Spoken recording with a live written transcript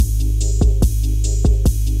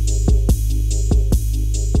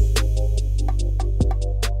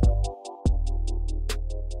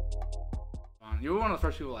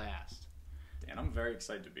people I asked. Dan, I'm very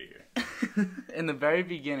excited to be here. In the very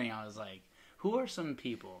beginning, I was like, who are some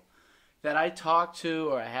people that I talk to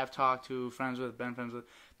or I have talked to, been friends with,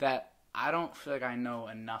 that I don't feel like I know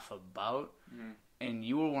enough about? Mm-hmm. And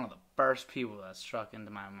you were one of the first people that struck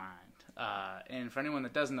into my mind. And for anyone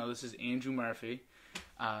that doesn't know, this is Andrew Murphy.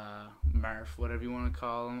 Murph, whatever you want to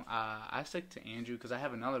call him. I stick to Andrew because I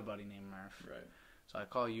have another buddy named Murph. Right. So I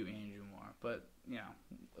call you Andrew more. But, you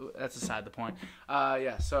know, that's aside the point.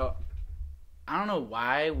 Yeah, so I don't know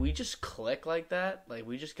why we just click like that. Like,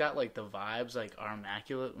 we just got, like, the vibes, like, are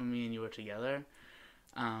immaculate when me and you were together.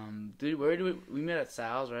 Dude, where do we met at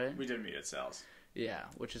Sal's, right? We did meet at Sal's. Yeah,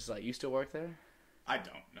 which is, like, you still work there? I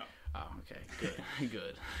don't know. Oh, okay. Good.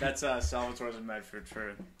 Good. That's Salvatore's in Medford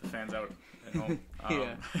for the fans out at home.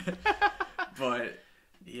 Yeah. But,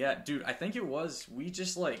 yeah, dude, I think it was, we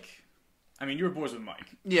just, like, I mean, you were boys with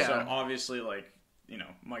Mike. Yeah. So, obviously, like, you know,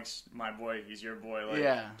 Mike's my boy, he's your boy. Like,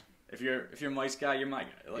 yeah. If you're Mike's guy, you're my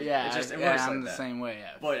guy. Like, yeah, it works I'm like the that. same way.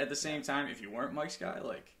 Yeah. But at the same time, if you weren't Mike's guy,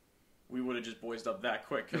 like, we would have just boysed up that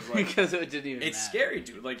quick. Cause, like, because it didn't even it's matter. scary,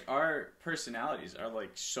 dude. Like, our personalities are,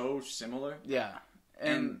 like, so similar. Yeah.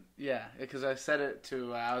 And yeah, because I said it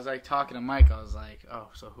to, I was like talking to Mike, I was like, oh,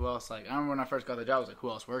 so who else, like, I remember when I first got the job, I was like, who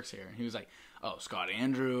else works here? And he was like, oh, Scott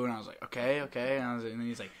Andrew, and I was like, okay, and then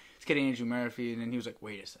he's like, it's getting Andrew Murphy, and then he was like,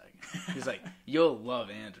 wait a second, he's like, you'll love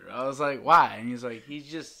Andrew. I was like, why? And he's like,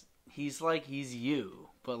 he's like, he's you,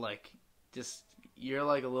 but like, just, you're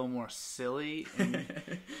like a little more silly, and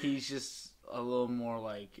he's just a little more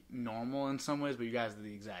like normal in some ways, but you guys are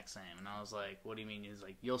the exact same. And I was like, what do you mean? He's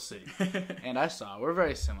like, you'll see. And I saw we're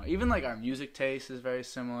very similar. Even like our music taste is very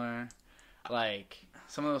similar. Like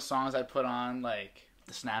some of those songs I put on, like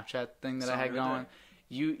the Snapchat thing that I had going.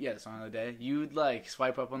 The song of the day. You'd like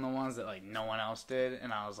swipe up on the ones that like no one else did,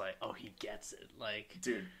 and I was like, oh, he gets it. Like,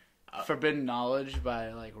 dude. Forbidden Knowledge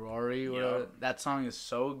by like Rory. Yep. That song is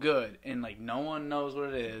so good, and like no one knows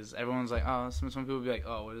what it is. Everyone's like, oh, some people would be like,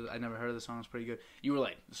 oh, what is it? I never heard of the song. It's pretty good. You were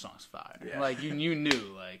like, the song's fire. Yeah. Like you knew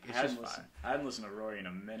like it's just fire. I hadn't listened to Rory in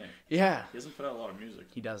a minute. Yeah, he doesn't put out a lot of music.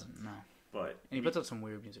 He doesn't, no. But and he puts out some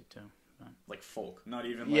weird music too. Like folk, not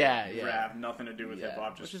even like rap, nothing to do with hip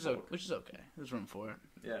hop, just folk. Which is okay. There's room for it.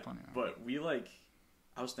 Yeah, but we like,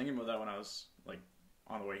 I was thinking about that when I was like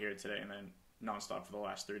on the way here today, and then nonstop for the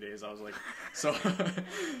last 3 days. I was like, so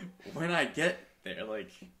when I get there,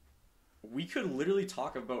 like, we could literally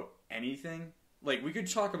talk about anything. Like, we could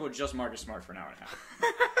talk about just Marcus Smart for an hour and a half.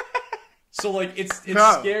 So, like, it's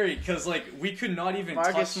scary because, like, we could not even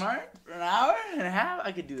Marcus Smart for an hour and a half?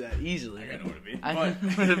 I could do that easily. I know what it means. I know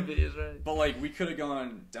what it is, right? But, like, we could have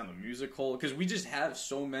gone down the music hole because we just have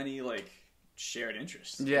so many, like, shared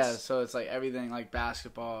interests. Yeah, so it's like everything, like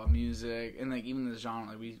basketball, music, and like even this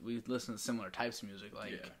genre, like we listen to similar types of music.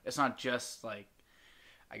 Like it's not just like,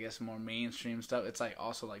 I guess, more mainstream stuff. It's like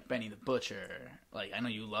also like Benny the Butcher. Like I know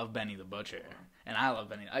you love Benny the Butcher, and I love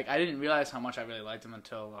Benny. Like I didn't realize how much I really liked him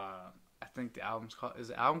until I think the album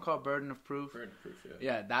called Burden of Proof. Burden of Proof, yeah.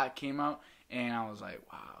 Yeah, that came out, and I was like,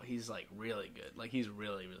 wow, he's like really good. Like he's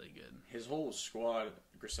really, really good. His whole squad.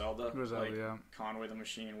 Griselda, like yeah. Conway the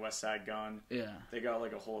Machine, Westside Gun. Yeah. They got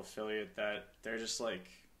like a whole affiliate that they're just like,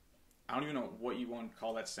 I don't even know what you want to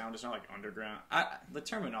call that sound. It's not like underground. The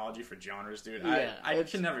terminology for genres, dude, I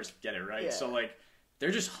can never get it right. Yeah. So like,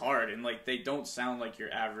 they're just hard and like they don't sound like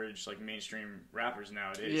your average like mainstream rappers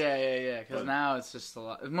nowadays. Yeah. Because now it's just a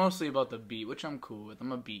lot. It's mostly about the beat, which I'm cool with.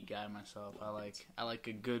 I'm a beat guy myself. I like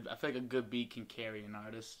a good. I feel like a good beat can carry an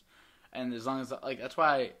artist, and as long as like that's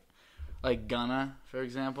why. Like Gunna, for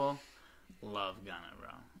example, love Gunna, bro.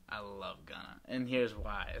 I love Gunna, and here's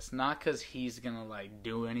why. It's not because he's gonna like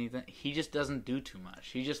do anything. He just doesn't do too much.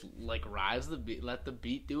 He just like rides the beat, let the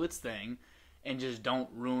beat do its thing, and just don't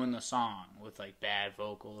ruin the song with like bad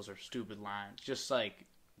vocals or stupid lines. Just like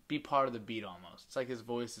be part of the beat almost. It's like his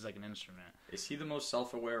voice is like an instrument. Is he the most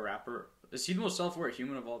self-aware rapper? Is he the most self-aware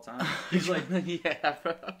human of all time? He's like, yeah,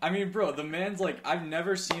 bro. I mean, bro, the man's like, I've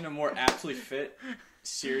never seen a more aptly fit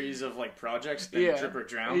series of like projects than Drip or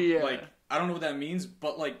Drown. Yeah. Like I don't know what that means,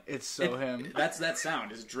 but like it's so him. That's that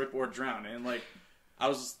sound is Drip or Drown. And like I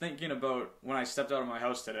was thinking about when I stepped out of my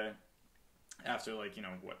house today after like, you know,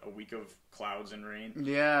 a week of clouds and rain.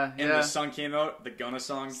 Yeah. And the sun came out, the Gunna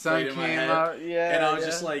song played in my head. And I was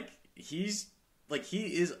just like he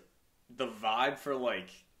is the vibe for like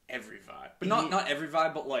every vibe. But not every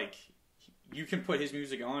vibe, but like you can put his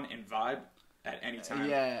music on and vibe at any time.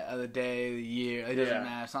 Yeah, of the day, the year. It doesn't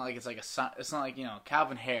matter. It's not like it's like it's not like, you know,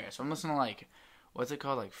 Calvin Harris. I'm listening to like, what's it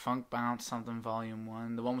called? Like Funk Bounce something Volume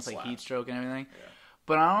 1. The one with like Heat Stroke and everything. Yeah.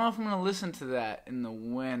 But I don't know if I'm going to listen to that in the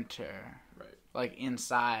winter. Right. Like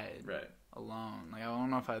inside. Right. alone. Like I don't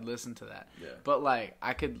know if I'd listen to that. Yeah. But like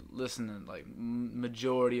I could listen to like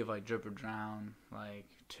majority of like Drip or Drown, like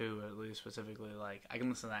two at least specifically. Like I can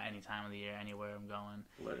listen to that any time of the year, anywhere I'm going.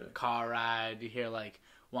 Literally. Car ride, you hear like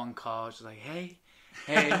one call, it's just like hey,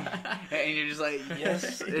 and you're just like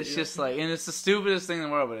yes. It's just like, and it's the stupidest thing in the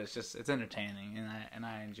world, but it's entertaining, and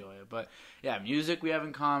I enjoy it. But yeah, music we have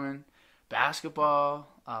in common, basketball,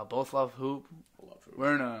 both love hoop. Love hoop.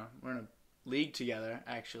 We're in a league together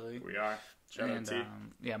actually. We are. Shout out T.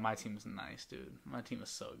 Yeah, my team's nice, dude. My team is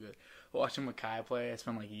so good. Watching Makai play, it's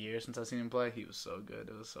been like years since I've seen him play. He was so good.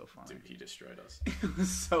 It was so fun. Dude, he destroyed us. It was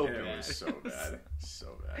so bad. It was so bad.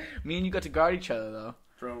 So bad. Me and you got to guard each other though.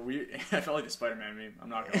 Bro, I felt like the Spider-Man meme. I'm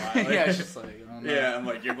not gonna lie. Like, yeah, it's just like oh, no. Yeah, I'm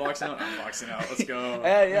like, you're boxing out, I'm boxing out. Let's go.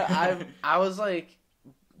 Yeah. I was like,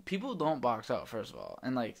 people don't box out first of all,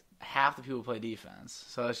 and like half the people play defense.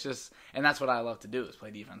 So it's just, and that's what I love to do is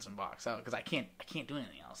play defense and box out because I can't do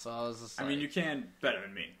anything else. So I was just. I mean, you can better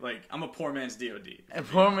than me. Like I'm a poor man's DOD. A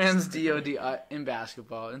poor man's DOD in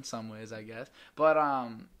basketball in some ways, I guess. But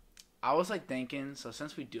I was like thinking. So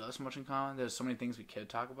since we do have so much in common, there's so many things we could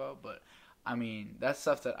talk about. But I mean, that's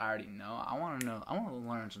stuff that I already know. I want to know. I want to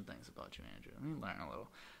learn some things about you, Andrew. Let me learn a little.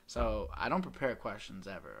 So I don't prepare questions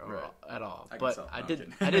ever at all. But I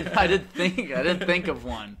did think of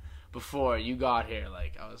one before you got here.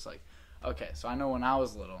 Like I was like, okay, so I know when I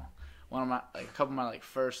was little, one of my like a couple of my like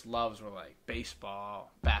first loves were like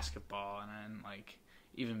baseball, basketball, and then like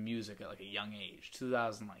even music at like a young age.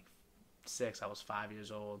 2006, I was 5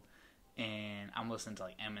 years old, and I'm listening to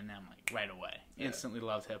like Eminem like right away. Yeah. Instantly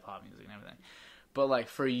loved hip hop music and everything. But like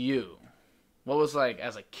for you, what was like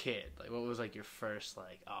as a kid? Like what was like your first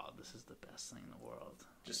like, oh, this is the best thing in the world?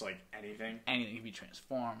 Just like anything. Anything. It could be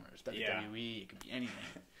Transformers, WWE. Yeah. It could be anything.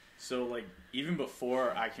 So like even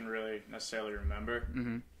before I can really necessarily remember,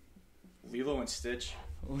 Lilo and Stitch.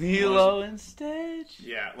 Lilo and Stitch.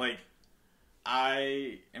 Yeah, like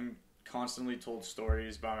I am constantly told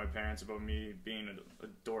stories by my parents about me being a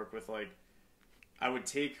dork with like I would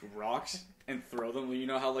take rocks and throw them. You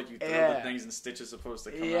know how like you throw the things and Stitch is supposed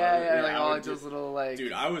to come out. Yeah, like all like those little like.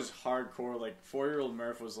 Dude, I was hardcore. Like 4-year-old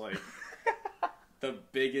Murph was like the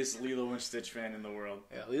biggest Lilo and Stitch fan in the world.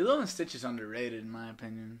 Yeah, Lilo and Stitch is underrated in my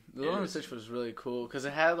opinion. Lilo and Stitch was really cool because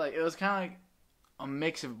it had like it was kind of like a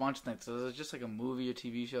mix of a bunch of things. So it was just like a movie or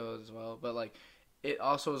TV show as well, but like. It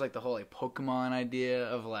also was like the whole like Pokemon idea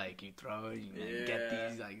of like you throw it, you like,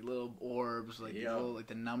 get these like little orbs, like these little, like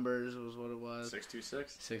the numbers was what it was.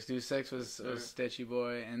 626. 626 was Stitchy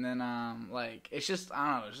Boy, and then like it's just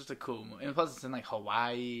I don't know, it's just a cool movie. And plus it's in like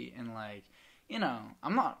Hawaii and like you know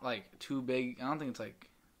I'm not like too big. I don't think it's like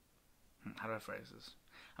how do I phrase this?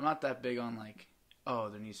 I'm not that big on like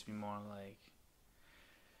there needs to be more like.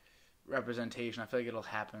 Representation. I feel like it'll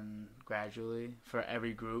happen gradually for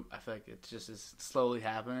every group. I feel like it just is slowly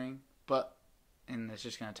happening, and it's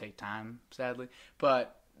just gonna take time, sadly.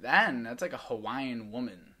 But then that's like a Hawaiian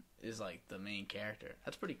woman is like the main character.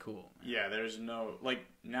 That's pretty cool. Man. Yeah, there's no like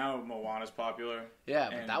now Moana's popular. Yeah,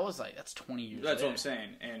 but that was like that's 20 years. That's later. what I'm saying,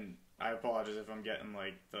 and I apologize if I'm getting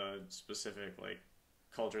like the specific like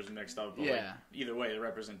cultures mixed up. But, like, either way, the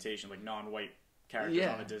representation like non-white. Characters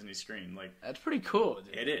on a Disney screen, like that's pretty cool,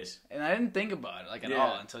 dude. It is, and I didn't think about it like at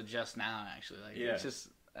all until just now. Actually, like it's just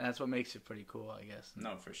that's what makes it pretty cool, I guess.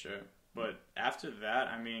 No, for sure. But after that,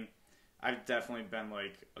 I mean, I've definitely been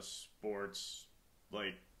like a sports,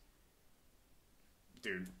 like,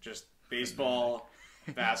 dude, just baseball,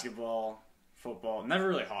 basketball, football. Never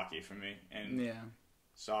really hockey for me, and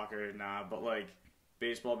soccer, nah. But like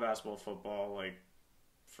baseball, basketball, football, like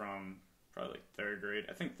from. Probably like third grade.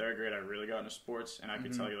 I think third grade I really got into sports, and I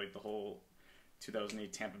could tell you like the whole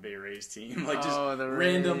 2008 Tampa Bay Rays team, like just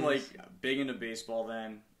random like big into baseball.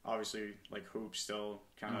 Then obviously like hoops still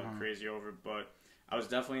kind of crazy over, but I was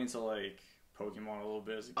definitely into like Pokemon a little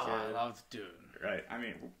bit as a kid. Oh, I loved, dude. Right. I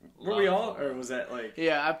mean, were we all, or was that like?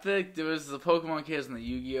 Yeah, I think there was the Pokemon kids and the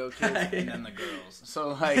Yu-Gi-Oh kids, and then the girls.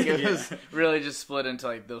 So like it was really just split into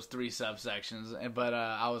like those three subsections. But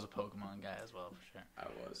I was a Pokemon guy as well for sure.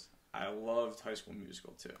 I loved High School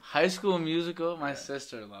Musical too. High School Musical? My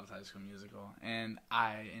sister loved High School Musical. And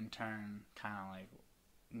I, in turn, kind of like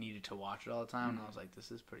needed to watch it all the time. And I was like,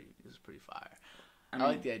 this is pretty fire. I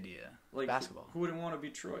like the idea. Like basketball. Who wouldn't want to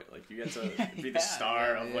be Troy? Like you get to be the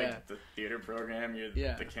star of like the theater program. You're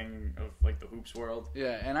the king of like the hoops world.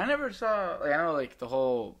 Yeah, and I never saw like I know like the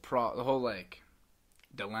whole like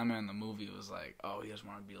dilemma in the movie was like, oh, he just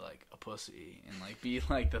want to be like a pussy and like be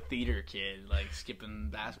like the theater kid, like skipping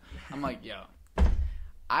basketball. I'm like, yo,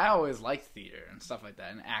 I always liked theater and stuff like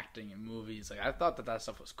that, and acting and movies. Like, I thought that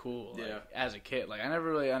stuff was cool. Like, Yeah. as a kid, like, I never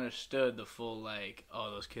really understood the full, like,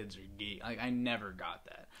 oh, those kids are geek. Like, I never got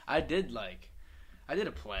that. I did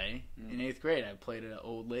a play in 8th grade. I played an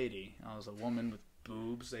old lady. I was a woman with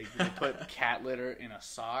boobs. They put cat litter in a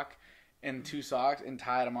sock, in 2 socks, and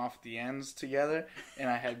tied them off at the ends together. And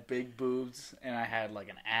I had big boobs, and I had, like,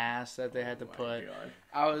 an ass that they had to put. God.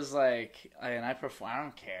 I was like, and I perform. I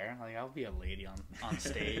don't care. Like, I'll be a lady on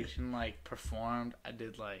stage and like performed. I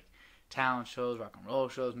did like talent shows, rock and roll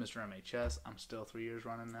shows, Mr. MHS. I'm still 3 years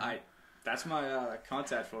running now. That's my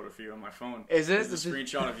contact photo for you on my phone. Is it? It's a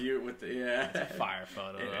screenshot of you with the It's a fire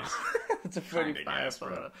photo. It Though. is. It's a pretty Kinda fire gas, bro.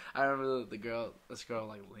 photo. I remember this girl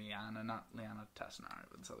like Liana, not Liana Tessenari,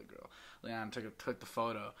 but this other girl. Liana took the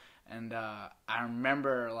photo, and I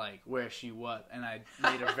remember like where she was, and I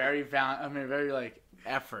made a very very like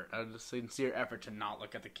effort, a sincere effort to not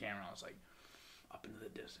look at the camera. I was like, up into the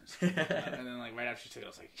distance, and then like right after she took it, I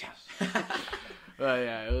was like, yes. But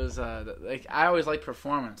yeah, it was like I always liked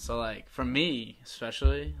performance. So like for me,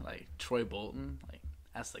 especially like Troy Bolton, like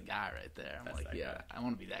that's the guy right there. I'm That's like, that yeah, guy. I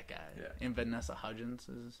want to be that guy. Yeah. And Vanessa Hudgens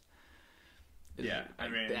is Yeah, I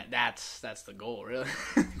like, mean- that's the goal, really.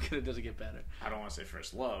 It doesn't get better. I don't want to say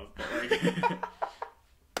first love, but like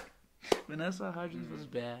Vanessa Hudgens was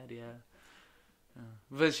bad, yeah.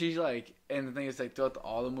 But she's like, and the thing is, like throughout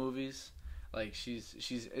all the movies, like she's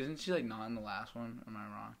isn't she like not in the last one? Am I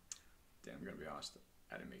wrong? damn, I'm gonna be honest.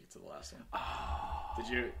 I didn't make it to the last one. Oh, Did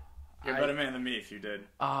you? You're a better man than me if you did.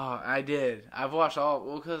 oh, I did. I've watched all.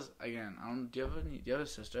 Well, because again, I don't. Do you have a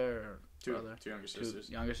sister or brother? Two younger Two sisters.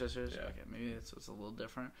 younger sisters. Yeah. Okay, maybe it's a little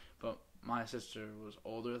different. But my sister was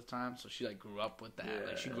older at the time, so she like grew up with that.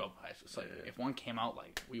 Like she Yeah. grew up with high school. So like Yeah. if one came out,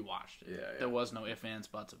 like we watched it. Yeah, yeah. There was no ifs, ands,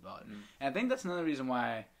 buts about it. Mm. And I think that's another reason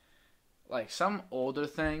why, like some older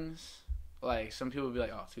things, like some people be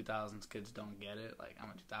like, "Oh, 2000s kids don't get it." Like I'm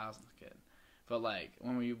a 2000s kid. But like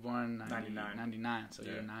when were you born? 99. So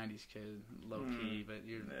you're a Yeah. 90s kid, low key. But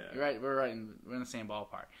you're Yeah. right. We're in the same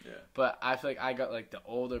ballpark. Yeah. But I feel like I got like the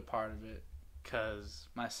older part of it because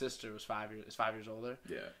my sister was 5 years older.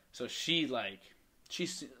 Yeah. So she's like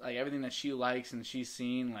everything that she likes and she's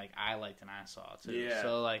seen, like I liked and I saw too. Yeah.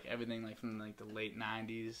 So like everything like from like the late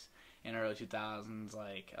 90s and early 2000s,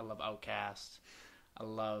 like I love Outkast. I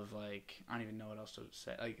love like I don't even know what else to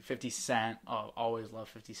say. Like 50 Cent. Oh, always love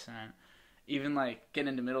 50 Cent. Even like getting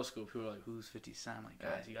into middle school, people were like, "Who's 50 Cent?" I'm like,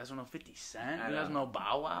 guys, you guys don't know 50 Cent? I You guys know. know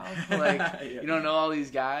Bow Wow? Like Yeah. you don't know all these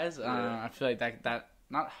guys? Yeah. I feel like that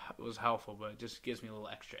not was helpful, but it just gives me a little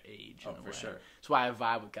extra age. Oh, in a for way. sure. That's why I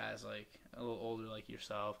vibe with guys like a little older, like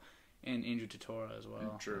yourself, and Andrew Totora as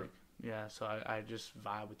well. True. Like, yeah, so I just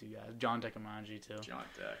vibe with you guys. John Decamangi too. John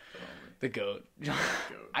Deck. The goat. John,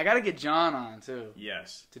 Goat. I gotta get John on too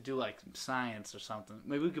Yes. to do like science or something.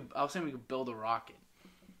 Maybe we could. I was saying we could build a rocket,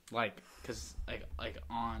 like like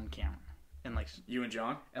on camera, and like You and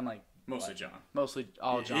John? Mostly what? John. Mostly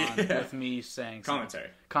all John Yeah. with me saying some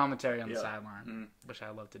commentary on the Yeah. sideline, Mm. which I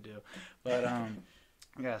love to do. But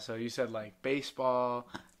yeah. So you said like baseball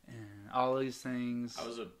and all these things. I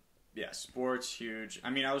was sports huge. I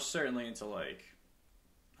mean, I was certainly into like,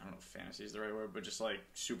 I don't know if fantasy is the right word, but just like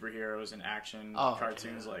superheroes and action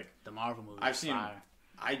cartoons. okay. Like the Marvel movies. I've seen. Fire.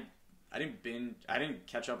 I didn't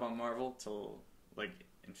catch up on Marvel till like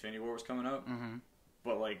Infinity War was coming out. Mm-hmm.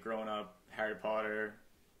 But like growing up, Harry Potter,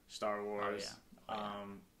 Star Wars, Oh, yeah.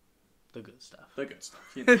 The good stuff. the good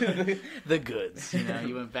stuff. You know? The goods. You know,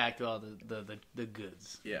 you went back to all the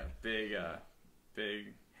goods. Yeah, big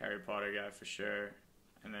Harry Potter guy for sure.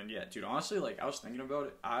 And then yeah, dude, honestly, like I was thinking about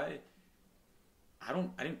it. I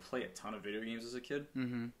didn't play a ton of video games as a kid.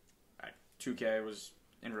 Mm-hmm. 2K was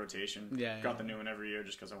in rotation. Yeah, Got yeah. the new one every year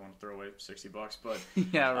just because I want to throw away $60. But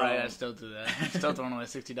Yeah, right. I Um, still do that. I'm still throwing away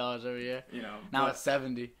 $60 every year. you know, Now but, it's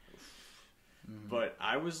 70. but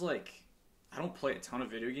I was like, I don't play a ton of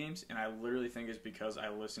video games, and I literally think it's because I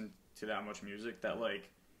listen to that much music that like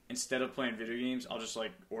instead of playing video games, I'll just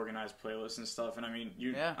like organize playlists and stuff. And I mean,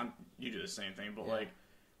 you do the same thing, but Yeah. like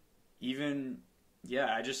even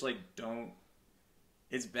I just like don't.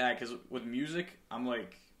 It's bad because with music, I'm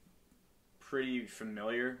like pretty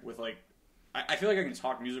familiar with like. I feel like I can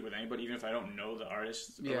talk music with anybody, even if I don't know the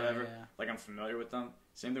artist or whatever. Yeah. Like I'm familiar with them.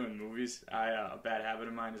 Same thing with movies. A bad habit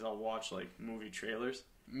of mine is I'll watch like movie trailers.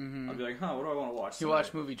 Mm-hmm. I'll be like, what do I want to watch? You tonight?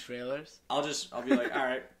 watch movie trailers? I'll be like, all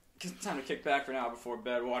right, time to kick back for now before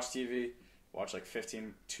bed. Watch TV. Watch like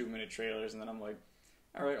 15 2-minute trailers, and then I'm like,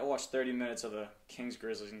 all right, I'll watch 30 minutes of the Kings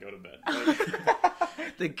Grizzlies and go to bed.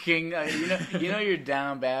 Like, The King, you know you're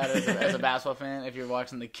down bad as a basketball fan if you're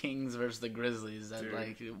watching the Kings versus the Grizzlies at Dude.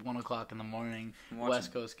 like 1:00 in the morning, I'm watching-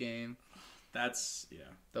 West Coast game. That's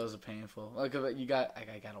Those are painful. Like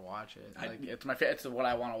I gotta watch it. Like it's my it's what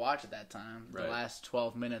I want to watch at that time. Right. The last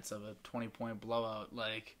 12 minutes of a 20-point blowout,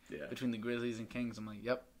 like between the Grizzlies and Kings. I'm like,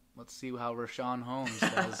 yep. Let's see how Rashawn Holmes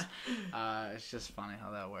does. It's just funny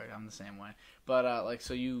how that works. I'm the same way. But like,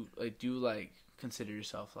 so you like do you like consider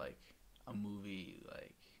yourself like a movie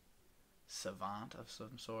like savant of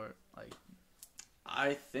some sort? Like,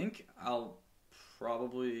 I think I've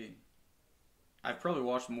probably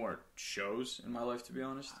watched more shows in my life, to be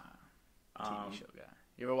honest. TV show guy.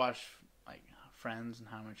 You ever watch like Friends and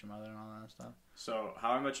How I Met Your Mother and all that stuff? So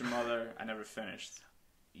How I Met Your Mother, I never finished.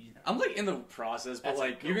 You know, I'm like in the process, but That's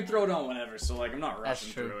like a you good can throw it on whenever. So like I'm not That's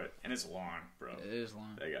rushing true. through it, and it's long, bro. it is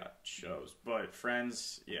long. They got shows, but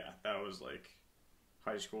Friends, yeah, that was like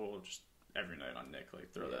high school, just every night on Nick,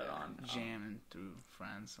 like throw that on. Jamming through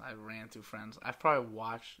Friends. I ran through Friends. I've probably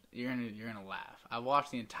watched. You're gonna laugh. I've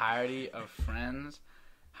watched the entirety of Friends,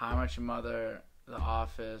 How I Met Your Mother, The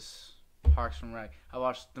Office, Parks and Rec. I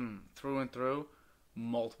watched them through and through,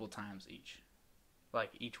 multiple times each.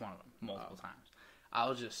 Like each one of them, multiple times.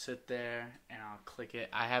 I'll just sit there and I'll click it.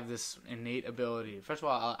 I have this innate ability. First of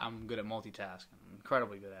all, I'm good at multitasking. I'm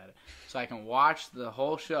incredibly good at it. So I can watch the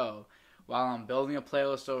whole show while I'm building a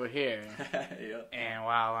playlist over here, and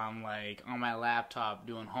while I'm like on my laptop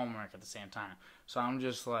doing homework at the same time. So I'm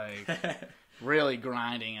just like really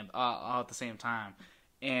grinding all at the same time.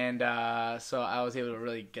 And so I was able to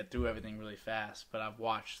really get through everything really fast. But I've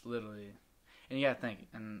watched literally, and you gotta think,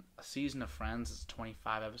 and a season of Friends is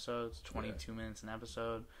 25 episodes, 22 minutes an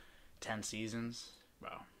episode, 10 seasons,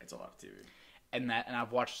 bro. It's a lot of TV. And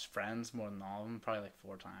I've watched Friends more than all of them, probably like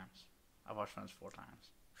 4 times. I've watched Friends 4 times.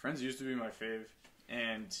 Friends used to be my fave,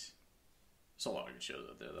 and there's a lot of good shows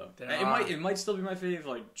out there though. There It might still be my fave,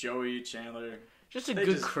 like Joey, Chandler. Just a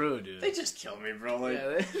good crew, dude. They just kill me, bro. Like,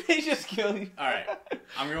 yeah, they just kill you. all right,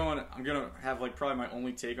 I'm gonna have like probably my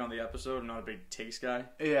only take on the episode. I'm not a big takes guy.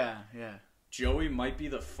 Yeah. Joey might be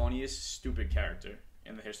the funniest stupid character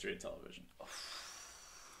in the history of television.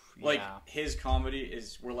 Like his comedy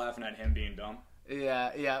is we're laughing at him being dumb.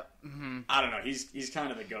 Yeah. Mm-hmm. I don't know. He's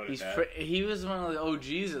kind of the goat at that. He was one of the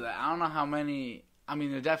OGs of that. I don't know how many. I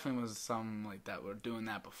mean, there definitely was some like that were doing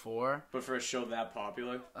that before. But for a show that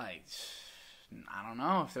popular, like, I don't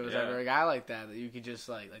know if there was ever a guy like that you could just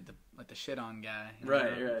like the shit on guy.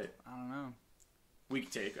 Right. I don't know. Weak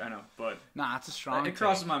take, I know, but nah, it's a strong. It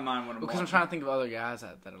crosses my mind when I'm because I'm trying to think of other guys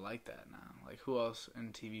that are like that now. Like who else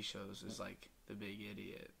in TV shows is like the big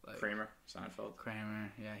idiot? Like Kramer, Seinfeld.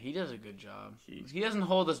 Kramer, yeah, he does a good job. He doesn't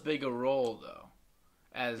hold as big a role though,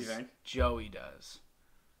 as Joey does.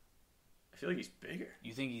 I feel like he's bigger.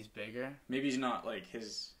 You think he's bigger? Maybe he's not like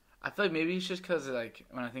his. I feel like maybe it's just because like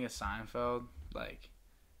when I think of Seinfeld, like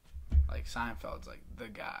Seinfeld's like the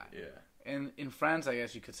guy. Yeah. And in Friends, I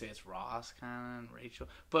guess you could say it's Ross kind of and Rachel,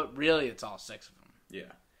 but really it's all 6 of them.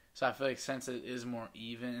 Yeah. So I feel like since it is more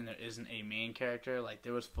even and there isn't a main character, like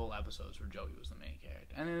there was full episodes where Joey was the main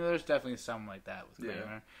character, and there's definitely some like that with Kramer.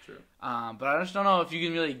 Yeah, true. But I just don't know if you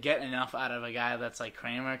can really get enough out of a guy that's like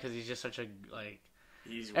Kramer because he's just such a like.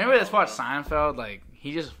 Anybody that's watched Seinfeld, like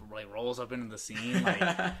he just like rolls up into the scene,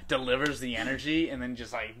 like delivers the energy, and then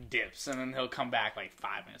just like dips, and then he'll come back like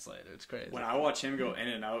 5 minutes later. It's crazy. When I watch him go in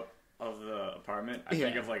and out of the apartment, I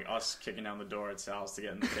think of like us kicking down the door at Sal's to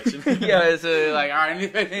get in the kitchen. Yeah, it's like all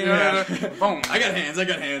right, boom. I got hands. I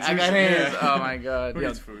got hands. Yeah. Oh my god. Who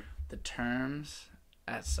needs food? The terms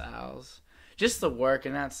at Sal's, just the work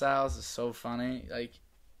in that Sal's is so funny. Like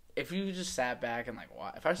if you just sat back and like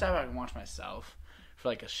watch, if I sat back and watched myself for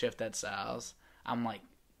like a shift at Sal's, I'm like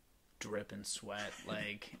dripping sweat.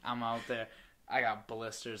 Like I'm out there. I got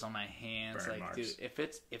blisters on my hands. Burn like, marks. dude,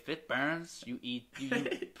 if it burns, you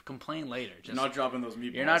complain later. Just, You're not dropping those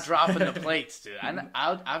meatballs. You're not dropping the plates, dude.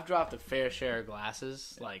 I've dropped a fair share of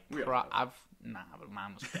glasses. Like, but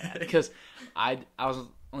mine was bad because I was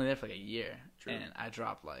only there for like a year, and I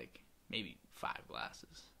dropped like maybe 5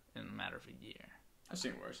 glasses in a matter of a year. I've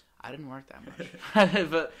seen worse. I didn't work that much,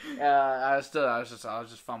 but I was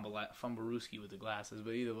just fumblerooski with the glasses.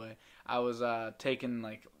 But either way, I was taking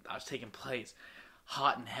plates,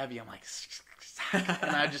 hot and heavy. I'm like,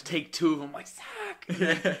 and I just take 2 of them, like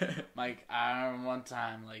sack. Like I remember one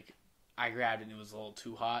time, like I grabbed it and it was a little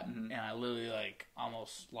too hot, and I literally like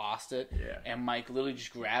almost lost it. Yeah. And Mike literally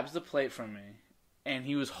just grabs the plate from me, and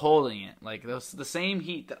he was holding it like the same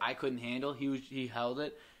heat that I couldn't handle. He held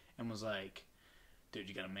it and was like, dude,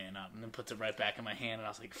 you gotta man up. And then puts it right back in my hand, and I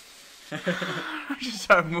was like, I just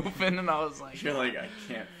started moving, and I was like, You're like, I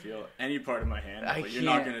can't feel any part of my hand, I but you're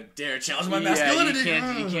not can't. gonna dare challenge my masculinity.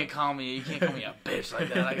 You can't call me a bitch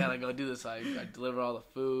like that. I gotta go do this. I deliver all the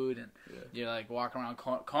food, and you're like walking around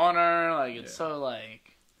corner, like it's so like.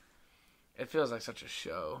 It feels like such a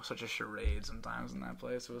show, such a charade sometimes in that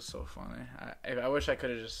place. It was so funny. I wish I could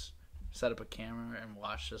have just set up a camera and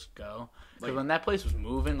watched us go. Because when that place was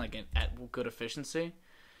moving, like at good efficiency,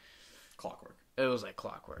 Clockwork. it was like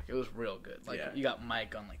clockwork. It was real good. Like you got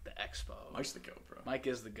Mike on like the expo. Mike's the goat, bro. Mike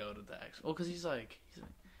is the goat of the expo. Well, because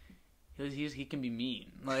he can be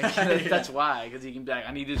mean. Like that's why. Because he can be like,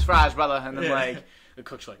 I need these fries, brother, and then like. The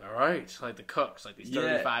cook's like, all right. Like the cooks, like these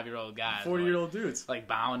 35-year-old guys, 40-year-old dudes, like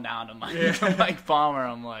bowing down to Mike Palmer.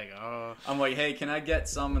 I'm like, oh. I'm like, hey, can I get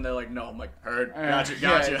some? And they're like, no. I'm like, heard,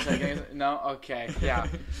 gotcha. Like, no, okay, yeah.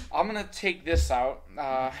 I'm gonna take this out.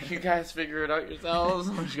 You guys figure it out yourselves.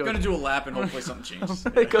 I'm gonna do a lap and hopefully something changes.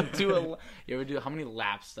 You ever do? How many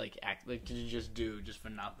laps like did you just do just for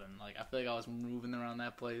nothing? Like I feel like I was moving around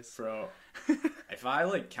that place, bro. If I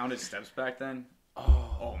like counted steps back then.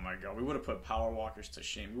 Oh my god, we would have put power walkers to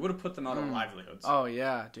shame. We would have put them out of livelihoods. Oh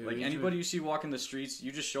yeah, dude. Like anybody you see walking the streets,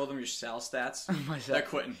 you just show them your sal stats. They're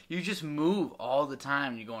quitting. You just move all the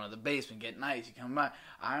time. You go into the basement, get nice. You come by.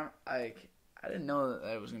 I didn't know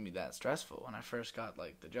that it was gonna be that stressful when I first got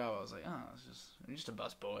like the job. I was like, oh, I'm just a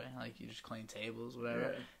busboy. Like you just clean tables, whatever.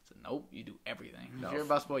 Yeah. So nope, you do everything. No. If you're a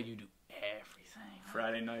busboy, you do everything.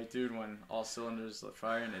 Friday night, dude, when all cylinders are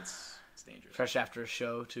firing, it's dangerous. Fresh after a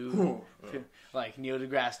show too. Like Neil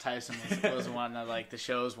deGrasse Tyson was one of like the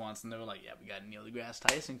shows once, and they were like, "Yeah, we got Neil deGrasse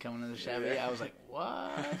Tyson coming to the Chevy." Yeah. I was like,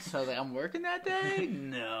 "What?" So I was like, "I'm working that day."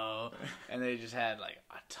 No, and they just had like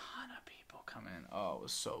a ton of people coming in. Oh, it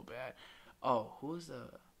was so bad. Oh, who was the?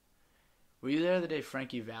 Were you there the day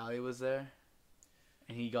Frankie Valli was there,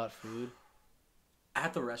 and he got food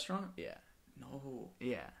at the restaurant? Yeah. No.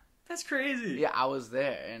 Yeah. That's crazy. Yeah, I was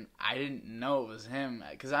there, and I didn't know it was him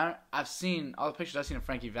because I've seen all the pictures I've seen of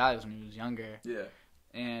Frankie Valli was when he was younger. Yeah.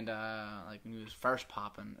 And like when he was first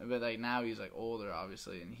popping, but like now he's like older,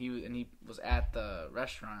 obviously, and he was at the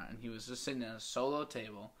restaurant, and he was just sitting at a solo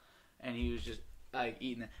table, and he was just like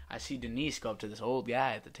eating. I see Denise go up to this old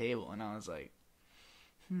guy at the table, and I was like,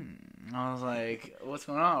 I was like, what's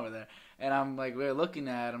going on over there? And I'm like, we're looking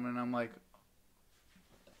at him, and I'm like.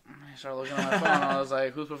 I started looking at my phone. I was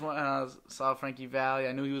like, "Who's performing?" And I saw Frankie Valli.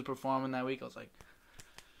 I knew he was performing that week. I was like,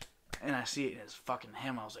 and I see it. And it's fucking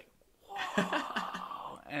him. I was like,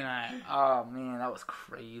 "Whoa!" And oh man, that was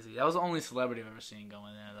crazy. That was the only celebrity I've ever seen go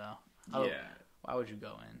in there, though. Yeah. Why would you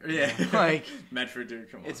go in? Yeah. Like Medford,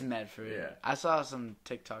 dude. Come on. It's Medford. Yeah. I saw some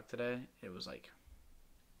TikTok today. It was like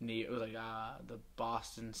the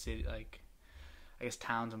Boston city, like. I guess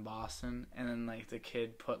towns in Boston, and then like the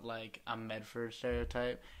kid put like a Medford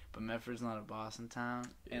stereotype, but Medford's not a Boston town,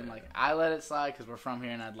 and like I let it slide because we're from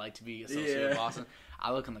here and I'd like to be associated with Boston.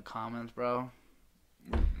 I look in the comments, bro.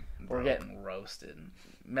 We're getting roasted.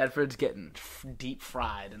 Medford's getting deep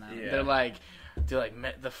fried, and they're like,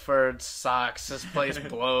 the Ferd sucks. This place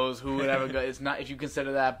blows. Who would ever go? It's not. If you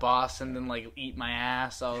consider that Boston, then like eat my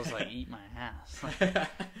ass. I was like, eat my ass.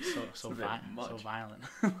 So violent.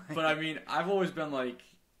 But I mean, I've always been like,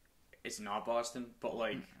 it's not Boston, but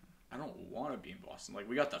like, I don't want to be in Boston. Like,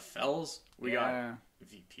 we got the Fells, we got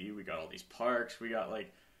VP, we got all these parks, we got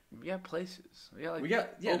like. We got places.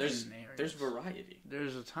 There's variety.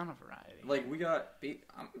 There's a ton of variety. Like we got,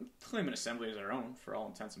 I'm claiming Assembly as our own for all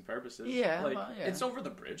intents and purposes. Yeah, like it's over the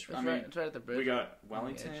bridge. It's right at the bridge. We got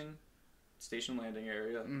Wellington, Station Landing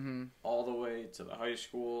area, all the way to the high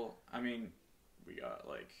school. I mean, we got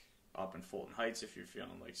like up in Fulton Heights if you're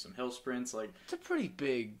feeling like some hill sprints. Like it's a pretty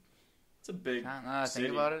big. It's a big city.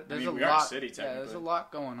 Think about it. There's a lot. There's a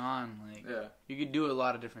lot going on. Like, you could do a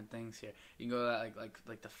lot of different things here. You can go to that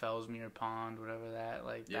like the Fellsmere Pond, whatever that.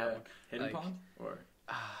 Like that one. Hidden Pond or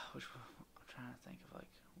which I'm trying to think of like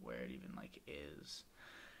where it even like is.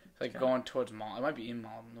 It's like going towards Malden. It might be in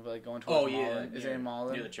Malden, but like going towards Malden. Is it in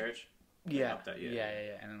Malden? Near the church. Yeah.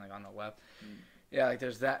 And then like on the left. Yeah, like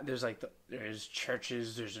there's that. There's like there's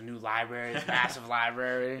churches. There's a new library. It's a massive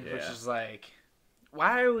library, which is like.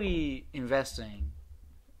 Why are we investing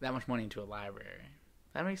that much money into a library?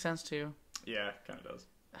 That makes sense to you? Yeah, kind of does.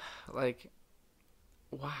 Like,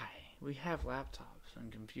 why? We have laptops and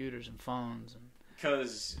computers and phones.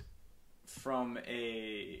 Because from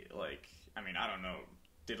a, like, I mean, I don't know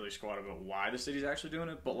diddly squat about why the city's actually doing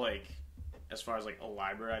it, but, like, as far as, like, a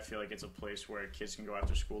library, I feel like it's a place where kids can go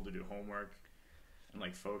after school to do homework and,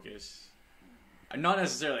 like, focus. Not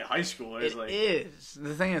necessarily high schoolers. It is.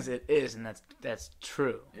 The thing is, it is, and that's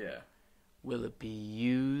true. Yeah. Will it be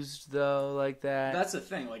used though like that? That's the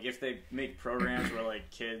thing. Like, if they make programs where like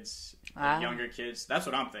kids, like, younger kids, that's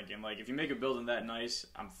what I'm thinking. Like, if you make a building that nice,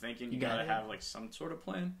 I'm thinking you gotta have like some sort of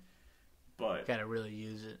plan. But gotta really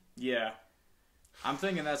use it. Yeah, I'm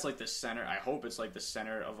thinking that's like the center. I hope it's like the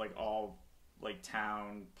center of like all like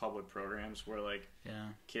town public programs where like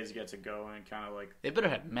kids get to go and kind of like. They better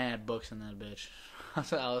have mad books in that bitch.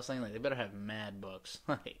 That's what I was saying. Like, they better have mad books.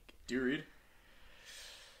 Like, do you read?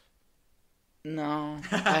 No,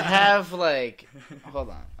 I have like. Hold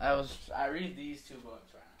on, I read these 2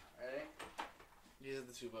 books right now. Ready? These are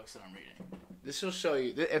the 2 books that I'm reading. This will show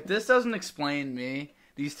you. If this doesn't explain me,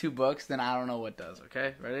 these 2 books, then I don't know what does.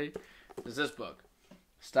 Okay, ready? There's this book,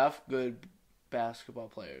 Stuff Good Basketball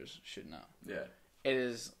Players Should Know. Yeah. It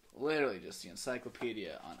is literally just the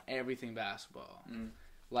encyclopedia on everything basketball.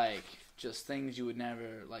 Like, just things you would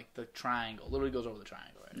never, like the triangle. Literally goes over the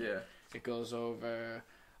triangle, right? Yeah. It goes over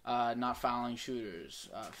not fouling shooters,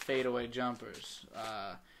 fadeaway jumpers,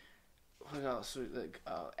 what else? Like,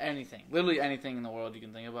 anything. Literally anything in the world you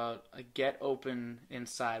can think about. A get open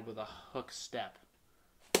inside with a hook step.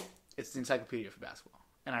 It's the encyclopedia for basketball.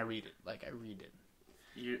 And I read it. Like, I read it.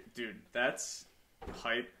 Dude, that's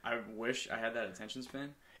hype. I wish I had that attention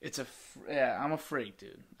span. I'm a freak,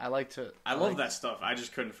 dude. I love that stuff. I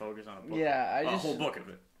just couldn't focus on a book. Yeah, a whole book of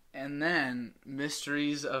it. And then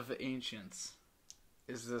Mysteries of the Ancients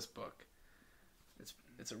is this book.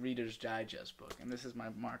 It's a Reader's Digest book, and this is my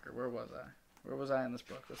marker. Where was I in this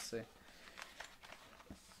book? Let's see.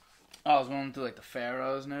 I was going through like the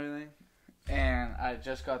pharaohs and everything, and I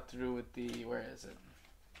just got through with where is it?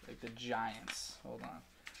 Like the giants. Hold on.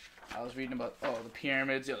 I was reading about the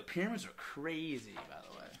pyramids. The pyramids are crazy, by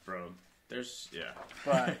the way. Bro, But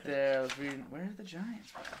I was reading. Where are the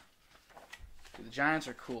giants, bro? Dude, the giants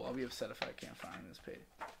are cool. I'll be upset if I can't find this page.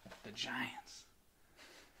 The giants.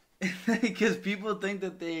 Because people think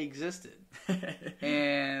that they existed.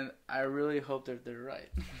 And I really hope that they're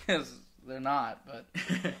right. Because they're not. But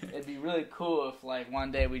it'd be really cool if, like,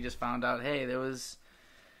 one day we just found out, hey, there was...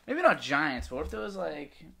 Maybe not giants, but what if there was,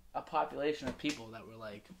 like, a population of people that were,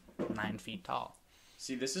 like, 9 feet tall?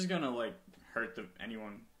 See, this is going to, like, hurt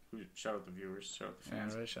anyone who... Shout out the viewers. Shout out the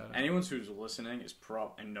fans. Yeah, right, shout out. Anyone who's listening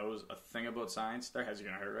and knows a thing about science, their heads are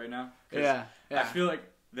going to hurt right now. Yeah. I feel like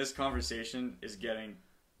this conversation is getting...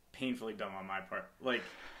 painfully dumb on my part. Like,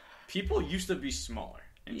 people used to be smaller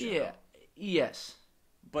in general. Yeah. Yes.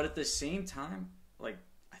 But at the same time, like,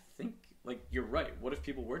 I think, like, you're right. What if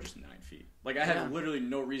people were just 9 feet? Like, I had literally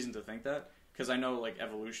no reason to think that. Because I know, like,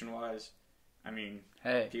 evolution-wise, I mean,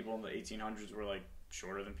 people in the 1800s were, like,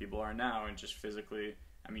 shorter than people are now. And just physically,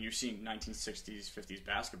 I mean, you've seen 1960s, 50s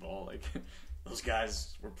basketball. Like, those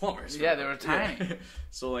guys were plumbers. Yeah, they were tiny. Yeah.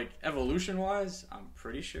 So, like, evolution-wise, I'm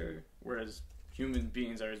pretty sure. Whereas... human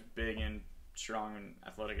beings are as big and strong and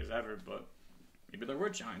athletic as ever, but maybe there were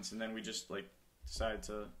giants, and then we just, like, decided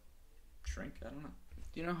to shrink. I don't know.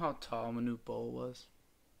 Do you know how tall Manute Bol was?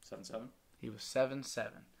 7'7"? He was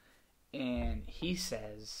 7'7". And he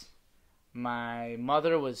says, my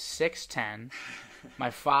mother was 6'10", my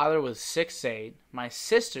father was 6'8", my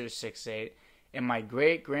sister's 6'8", and my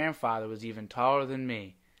great-grandfather was even taller than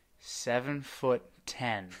me,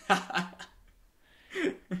 7'10".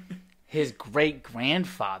 His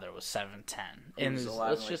great-grandfather was 7'10". And was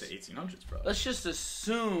alive in, like, the 1800s, bro. Let's just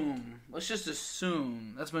assume. That's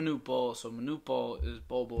Manute Bol. So Manute Bol is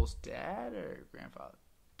Bol Bol's dad or grandfather?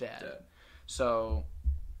 Dad. So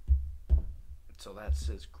that's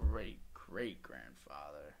his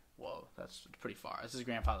great-great-grandfather. Whoa, that's pretty far. That's his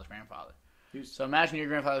grandfather's grandfather. So imagine your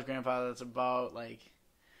grandfather's grandfather. That's about, like,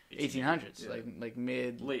 1800s. Yeah. Like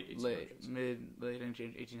late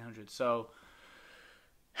 1800s. So...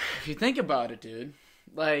 if you think about it, dude,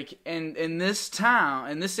 like, in this town,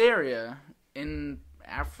 in this area, in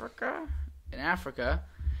Africa,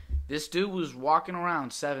 this dude was walking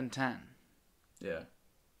around 7'10". Yeah.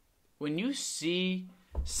 When you see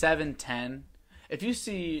 7'10", if you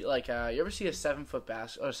see, like, you ever see a 7-foot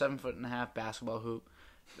or 7.5 basketball hoop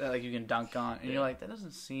that, like, you can dunk on, and you're like, that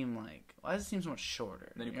doesn't seem like, why does it seem so much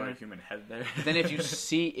shorter? Then you put a human head there. Then if you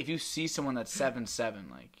see someone that's 7'7",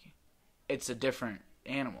 like, it's a different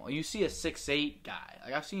animal. You see a 6'8" guy.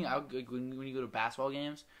 Like, I've seen when you go to basketball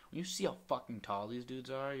games, when you see how fucking tall these dudes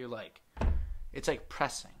are, you're like, it's like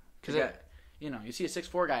pressing. Because, you see a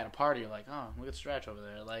 6'4" guy at a party, you're like, oh, look at Stretch over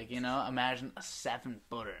there. Like, imagine a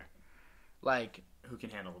 7-footer. Like, who can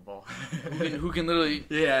handle the ball? who can literally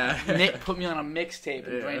put me on a mixtape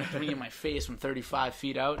and drain 3 in my face from 35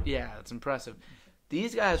 feet out. Yeah, that's impressive.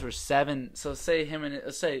 These guys were 7. So let's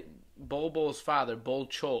say Bol Bol's father, Bol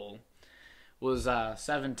Chol, was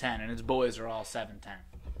 7'10", and his boys are all 7'10".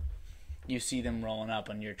 you see them rolling up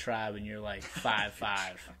on your tribe and you're like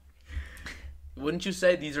 5'5". Wouldn't you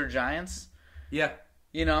say these are giants? Yeah.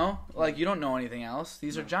 You know, like you don't know anything else.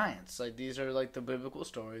 These are giants. Like these are like the biblical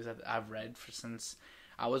stories that I've read since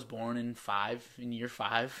I was born in year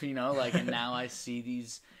 5. You know, like, and now I see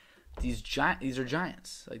these giant. These are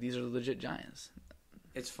giants. Like these are legit giants.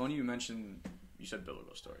 It's funny you said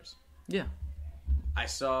biblical stories. Yeah. I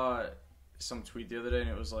saw some tweet the other day, and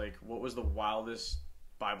it was like, what was the wildest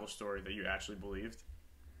Bible story that you actually believed?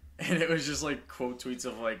 And it was just like quote tweets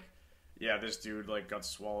of like, yeah, this dude like got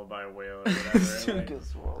swallowed by a whale or whatever.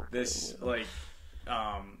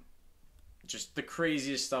 Just the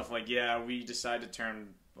craziest stuff. Like, yeah, we decided to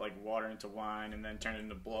turn like water into wine, and then turn it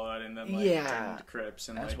into blood, and then turn it into Crips.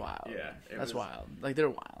 And that's like, wild. Yeah, that's wild. Like they're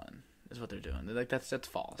wilding. Is what they're doing. They're like that's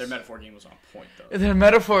false. Their metaphor game was on point, though. Their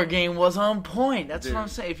metaphor game was on point. That's what I'm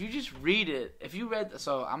saying. If you just read it,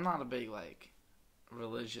 so I'm not a big like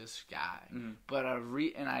religious guy, but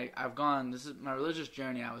I've gone. This is my religious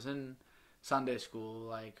journey. I was in Sunday school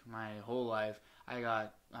like my whole life. I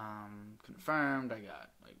got confirmed. I got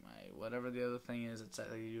like my whatever the other thing is. It's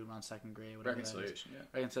like you do around second grade. Whatever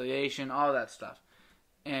reconciliation, all that stuff.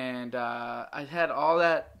 And I had all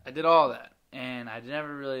that. I did all that. And I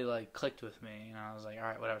never really, like, clicked with me. And I was like, all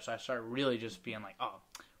right, whatever. So I started really just being like, oh,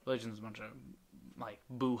 religion's a bunch of, like,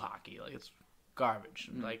 boo hockey. Like, it's garbage.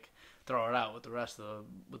 Like, throw it out with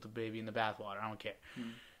with the baby in the bathwater. I don't care.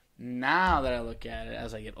 Now that I look at it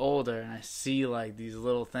as I get older and I see, like, these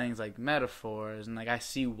little things, like, metaphors. And, like, I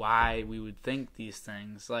see why we would think these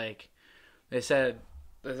things. Like, they said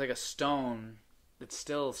there's, like, a stone that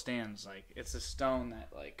still stands. Like, it's a stone that,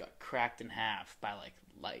 like, got cracked in half by, like,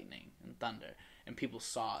 lightning and thunder, and people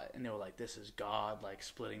saw it and they were like, this is God like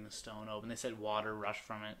splitting the stone open. They said water rushed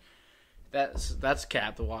from it. That's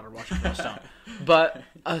cap, the water rushing from a stone. But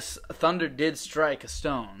thunder did strike a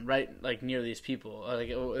stone right like near these people, like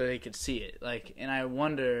they could see it, like, and I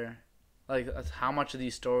wonder like how much of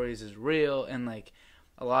these stories is real, and like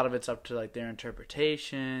a lot of it's up to like their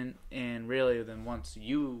interpretation, and really then once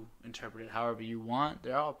you interpret it however you want,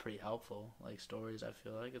 they're all pretty helpful like stories. I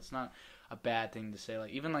feel like it's not a bad thing to say,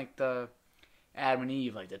 like even like the Adam and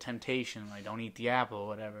Eve, like the temptation, like don't eat the apple or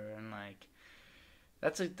whatever, and like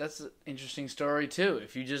that's an interesting story too.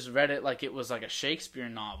 If you just read it like it was like a Shakespeare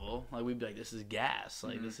novel, like we'd be like, this is gas,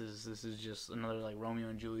 like this is just another like Romeo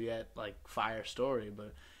and Juliet like fire story.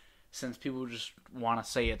 But since people just want to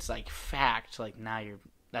say it's like fact, like now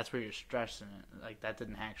that's where you're stressing it, like that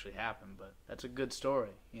didn't actually happen, but that's a good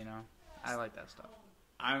story, you know. I like that stuff.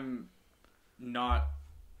 I'm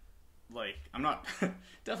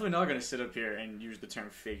definitely not going to sit up here and use the term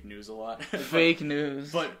fake news a lot. Fake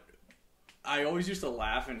news. But I always used to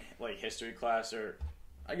laugh in like history class, or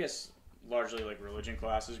I guess largely like religion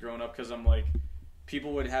classes growing up, because I'm like,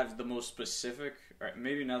 people would have the most specific, or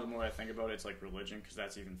maybe now the more I think about it, it's like religion, because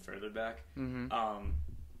that's even further back.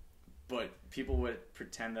 But people would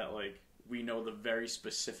pretend that like we know the very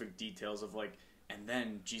specific details of like, and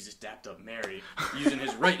then Jesus dapped up Mary using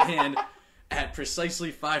his right hand at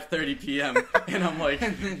precisely 5:30 p.m. And I'm like,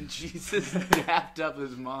 and then Jesus dapped up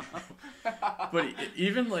his mom. But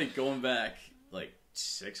even like going back like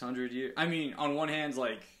 600 years, I mean, on one hand,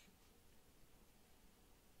 like,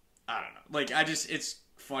 I don't know, like it's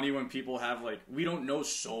funny when people have like, we don't know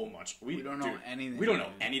so much. We don't know anything. We don't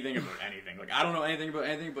know anything about anything. Like, I don't know anything about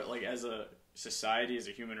anything, but like as a society, as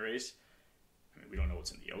a human race, I mean, we don't know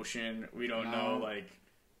what's in the ocean. We don't know like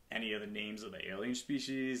any of the names of the alien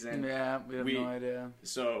species, and we have no idea.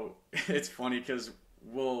 So it's funny because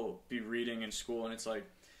we'll be reading in school and it's like,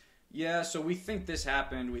 yeah, so we think this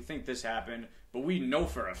happened, but we know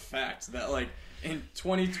for a fact that like in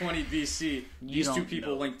 2020 BC these two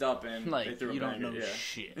people linked up and like they threw you a don't banger. know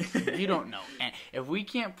shit. You don't know, and if we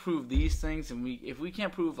can't prove these things, and if we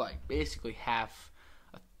can't prove like basically half,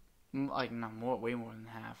 like not more, way more than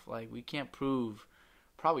half, like we can't prove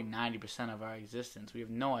probably 90% of our existence. We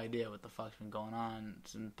have no idea what the fuck's been going on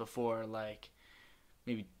since before, like,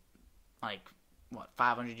 maybe, like,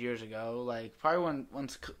 500 years ago? Like, probably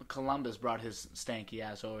once Columbus brought his stanky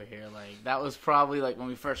ass over here, like, that was probably, like, when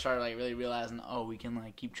we first started, like, really realizing, oh, we can,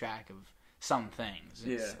 like, keep track of some things.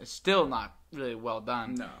 It's still not really well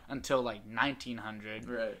done until, like, 1900.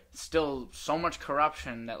 Right. Still so much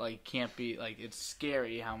corruption that, like, can't be, like, it's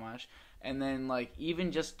scary how much. And then, like,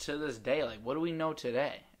 even just to this day, like, what do we know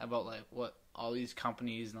today about, like, what all these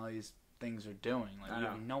companies and all these things are doing? Like, we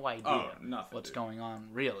have no idea what's going on,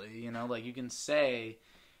 really, you know? Like, you can say,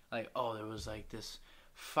 like, oh, there was, like, this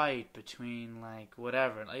fight between, like,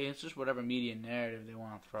 whatever. Like, it's just whatever media narrative they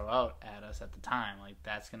want to throw out at us at the time. Like,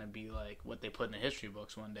 that's going to be, like, what they put in the history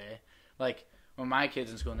books one day. Like, when my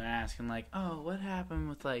kids in school and they're asking like, oh, what happened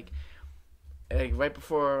with like right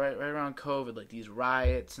before, right around COVID, like these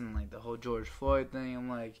riots and like the whole George Floyd thing. I'm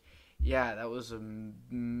like, yeah, that was a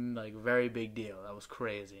like very big deal. That was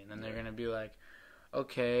crazy. And then they're gonna be like,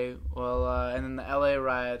 okay, well, and then the LA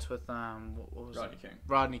riots with what was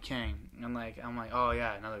Rodney King, and like I'm like, oh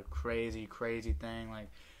yeah, another crazy thing, like,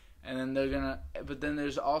 and then they're gonna, but then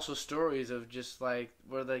there's also stories of just like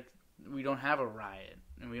where like we don't have a riot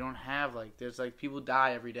and we don't have like there's like people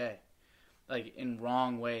die every day, like in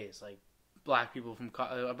wrong ways, like black people from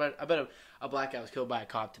I bet a black guy was killed by a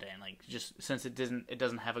cop today, and like just since it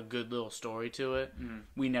doesn't have a good little story to it,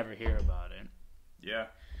 we never hear about it. Yeah.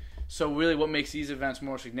 So really, what makes these events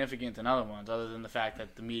more significant than other ones, other than the fact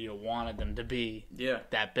that the media wanted them to be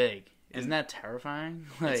that big? Isn't that terrifying?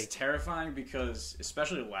 Like, it's terrifying because,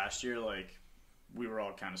 especially last year, like, we were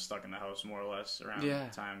all kind of stuck in the house more or less around the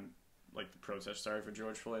time, like, the protest started for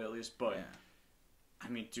George Floyd, at least. But, I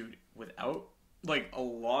mean, dude, without, like, a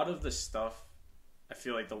lot of the stuff, I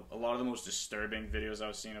feel like a lot of the most disturbing videos I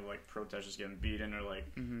was seeing of, like, protesters getting beaten or, like,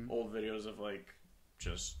 old videos of, like,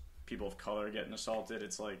 just people of color getting assaulted,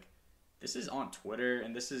 it's like, this is on Twitter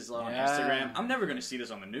and this is on Instagram. I'm never going to see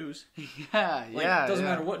this on the news. It doesn't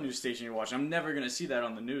matter what news station you're watching. I'm never going to see that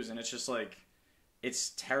on the news. And it's just like,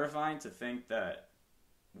 it's terrifying to think that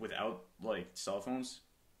without like cell phones,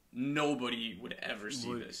 nobody would ever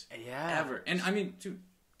see this. Yeah. Ever. And I mean, dude,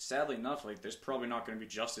 sadly enough, like there's probably not going to be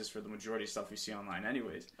justice for the majority of stuff you see online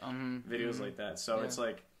anyways. Videos like that. So it's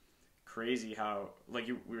like crazy how, like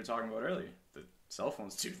we were talking about earlier, the cell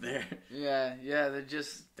phones, dude, they're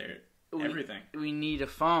everything. We need a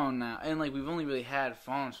phone now, and like we've only really had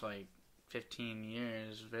phones for like 15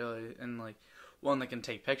 years, really, and like one that can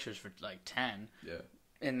take pictures for like 10. Yeah.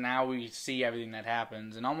 And now we see everything that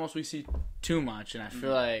happens, and almost we see too much. And I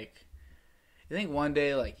feel like, I think one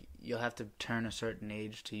day like you'll have to turn a certain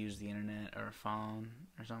age to use the internet or a phone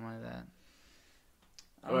or something like that.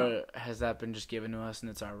 Or has that been just given to us and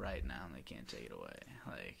it's our right now and they can't take it away?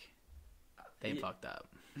 Like they fucked up.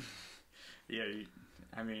 Yeah,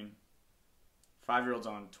 I mean. 5-year-olds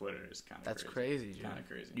on Twitter is kind of That's crazy, dude. Kind of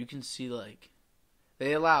crazy. You can see, like,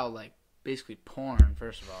 they allow, like, basically porn,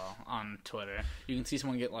 first of all, on Twitter. You can see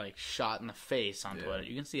someone get, like, shot in the face on Twitter.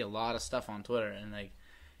 You can see a lot of stuff on Twitter, and, like,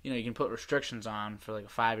 you know, you can put restrictions on for, like, a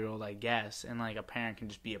 5-year-old, I guess, and, like, a parent can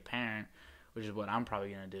just be a parent, which is what I'm probably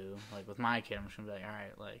going to do. Like, with my kid, I'm just going to be like, all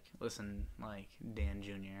right, like, listen, like, Dan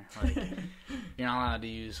Jr., like, you're not allowed to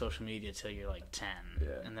use social media till you're, like, 10,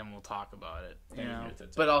 and then we'll talk about it, you know?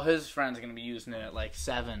 But all his friends are going to be using it at, like,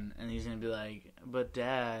 7, and he's going to be like, but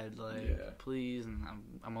Dad, like, please, and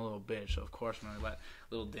I'm a little bitch, so of course I'm going to let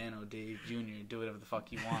little Dan O'Day Jr. do whatever the fuck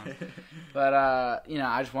he wants. But, you know,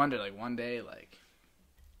 I just wonder, like, one day, like,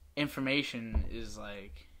 information is,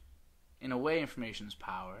 like... In a way, information is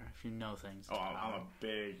power. If you know things, it's power. I'm a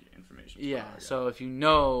big information. Yeah. Power guy. So if you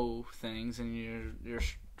know things and you're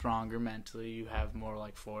stronger mentally, you have more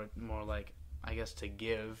like I guess to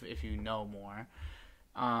give if you know more.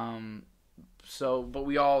 So, but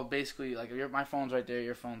we all basically like my phone's right there,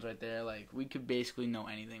 your phone's right there. Like we could basically know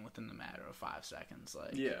anything within the matter of 5 seconds.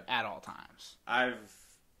 Like at all times.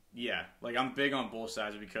 Like I'm big on both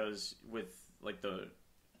sides because with like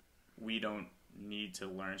we don't need to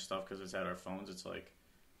learn stuff because it's at our phones. It's like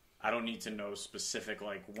I don't need to know specific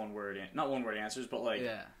like not one word answers, but like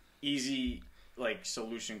easy like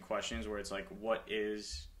solution questions where it's like what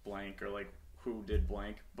is blank or like who did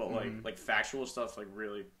blank, but like factual stuff, like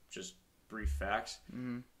really just brief facts.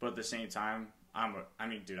 But at the same time, I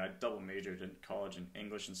double majored in college in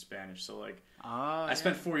English and Spanish, so like I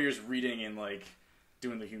spent 4 years reading and like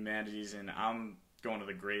doing the humanities, and I'm going to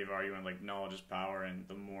the grave arguing like knowledge is power, and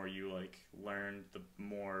the more you like learn, the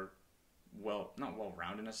more not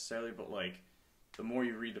well-rounded necessarily, but like the more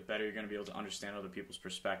you read, the better you're going to be able to understand other people's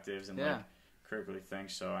perspectives and like critically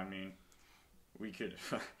think. So I mean, we could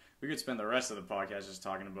spend the rest of the podcast just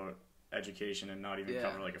talking about education and not even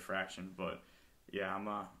cover like a fraction. But yeah, I'm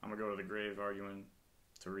gonna go to the grave arguing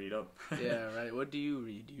to read up. Yeah, right. What do you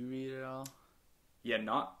read? Do you read it all? Yeah,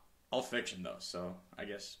 not all fiction though, so I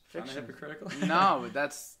guess kind of hypocritical. No,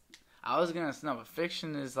 but but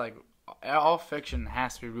fiction is like all fiction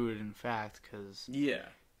has to be rooted in fact because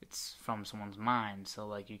it's from someone's mind. So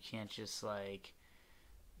like you can't just like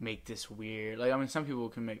make this weird. Like I mean, some people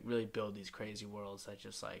can build these crazy worlds that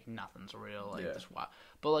just like nothing's real. Like this wild.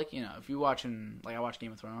 But like you know, if you're watching, like I watch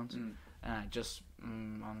Game of Thrones, and I just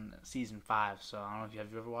on season 5. So I don't know if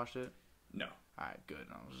have you ever watched it? No. Alright, good.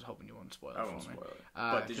 I was just hoping you wouldn't spoil it for me. I won't spoil it.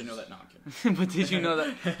 But did you know that? No, I'm kidding. But did you know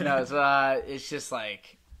that? No, it's just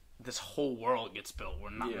like this whole world gets built where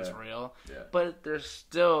nothing's real. Yeah. But there's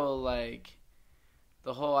still like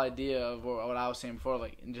the whole idea of what I was saying before,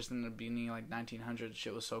 like just in the beginning, like 1900s,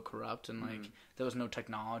 shit was so corrupt, and like there was no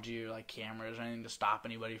technology or like cameras or anything to stop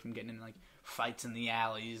anybody from getting in like fights in the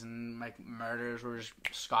alleys, and like murders were just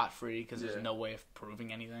scot free because there's no way of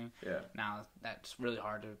proving anything. Yeah. Now that's really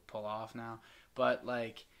hard to pull off now, but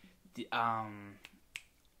like the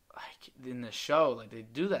like in the show, like they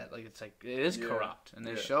do that, like it's like it is corrupt, and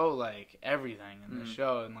they show like everything in the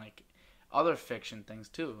show, and like other fiction things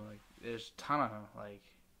too. Like there's a ton of like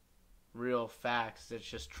real facts that's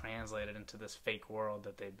just translated into this fake world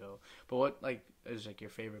that they build. But what like is like your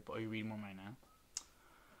favorite book? Are you reading one right now?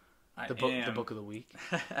 The book of the week.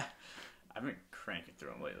 I've been cranking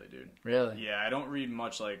through them lately, dude. Really? Yeah, I don't read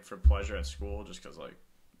much like for pleasure at school, just because like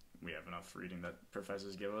we have enough reading that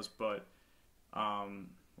professors give us. But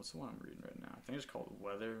what's the one I'm reading right now? I think it's called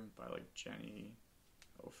Weather by like Jenny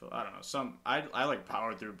Ophil. I don't know. Some I like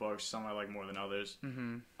power through books. Some I like more than others.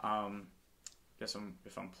 Guess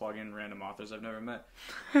if I'm plugging random authors I've never met.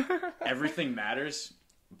 Everything Matters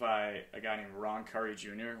by a guy named Ron Curry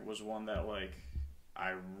Jr. was one that like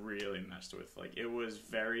I really messed with. Like it was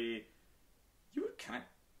very. You would kind.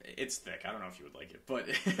 It's thick. I don't know if you would like it, but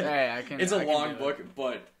hey, I can. It's a long book,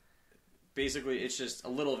 but basically it's just a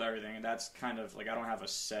little of everything, and that's kind of like I don't have a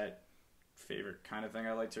set favorite kind of thing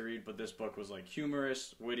I like to read, but this book was like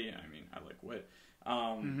humorous, witty. I mean, I like wit.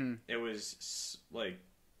 It was like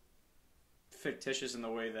fictitious in the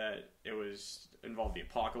way that it was involved the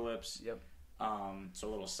apocalypse. Yep. So a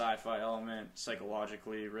little sci-fi element,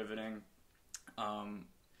 psychologically riveting.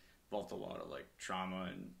 Involved a lot of like trauma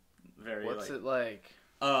and very. What's it like?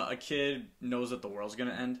 A kid knows that the world's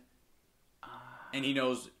gonna end, and he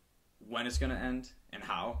knows when it's gonna end and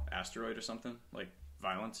how. Asteroid or something like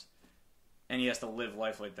violence. And he has to live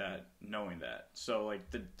life like that, knowing that. So, like,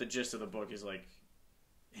 the gist of the book is, like,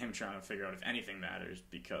 him trying to figure out if anything matters,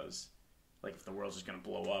 because, like, if the world's just going to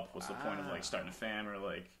blow up, what's the point of, like, starting a fam, or,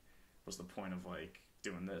 like, what's the point of, like,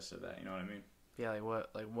 doing this or that, you know what I mean? Yeah, like,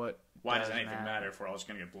 what? Why does anything matter if we're all just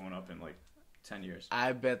going to get blown up in, like, 10 years?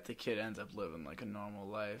 I bet the kid ends up living, like, a normal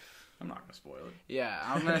life. I'm not going to spoil it. Yeah,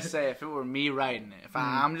 I'm going to say if it were me writing it, if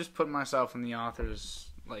I'm just putting myself in the author's,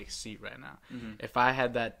 like, seat right now, if I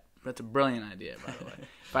had that. That's a brilliant idea, by the way.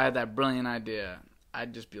 If I had that brilliant idea,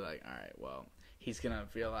 I'd just be like, all right, well, he's going to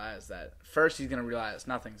realize that. First, he's going to realize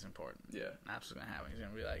nothing's important. Yeah. Absolutely going to happen. He's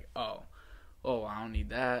going to be like, oh, I don't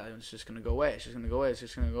need that. It's just going to go away. It's just going to go away. It's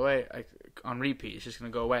just going to go away. Like, on repeat. It's just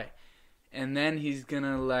going to go away. And then he's going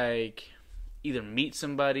to, like, either meet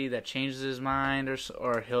somebody that changes his mind,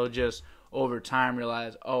 or he'll just, over time,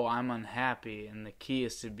 realize, oh, I'm unhappy. And the key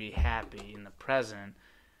is to be happy in the present.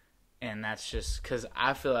 And that's just because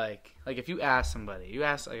I feel like if you ask somebody,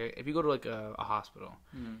 like if you go to like a hospital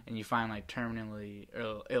and you find like terminally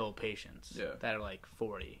ill patients that are like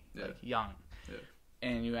 40, like young,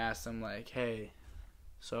 and you ask them like, hey,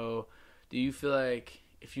 so do you feel like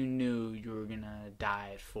if you knew you were gonna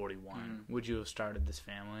die at 41, would you have started this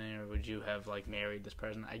family, or would you have like married this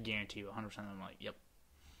person? I guarantee you 100% of them are like, yep.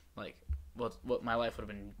 Like what my life would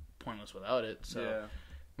have been pointless without it. So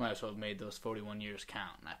might as well have made those 41 years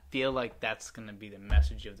count. And I feel like that's going to be the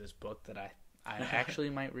message of this book that I actually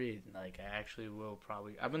might read. Like, I actually will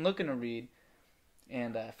probably. I've been looking to read,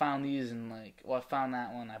 and I found these, and like, I found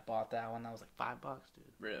that one. I bought that one. That was like $5, dude.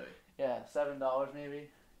 Really? Yeah, $7 maybe.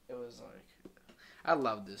 It was like, I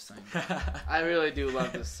love this thing. I really do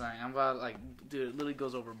love this thing. I'm about like, dude, it literally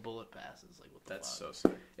goes over bullet passes. Like, what the That's fuck? so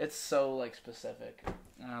sick. It's so like specific,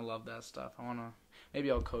 and I love that stuff. Maybe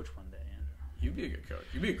I'll coach one day. You'd be a good coach.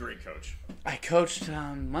 You'd be a great coach. I coached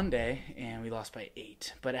on Monday, and we lost by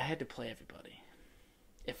 8, but I had to play everybody.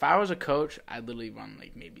 If I was a coach, I'd literally run,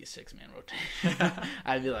 like, maybe a 6-man rotation.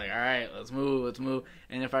 I'd be like, all right, let's move.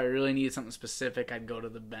 And if I really needed something specific, I'd go to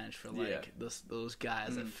the bench for, like, those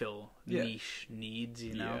guys that fill niche needs,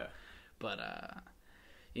 you know? Yeah. But,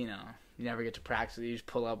 you know, you never get to practice. You just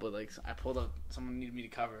pull up with, like, I pulled up, someone needed me to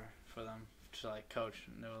cover for them to, like, coach.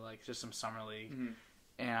 And they were, like, just some summer league.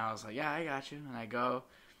 And I was like, yeah, I got you. And I go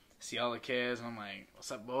see all the kids, and I'm like,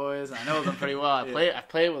 what's up, boys? And I know them pretty well. I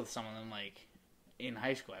played with some of them, like, in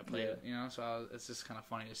high school. I played, you know? So it's just kind of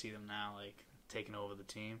funny to see them now, like, taking over the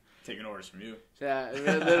team. Taking orders from you. Yeah,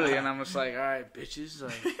 literally. And I'm just like, all right, bitches.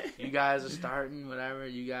 Like, you guys are starting, whatever.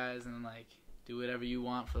 You guys, and, like, do whatever you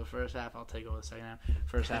want for the first half. I'll take over the second half.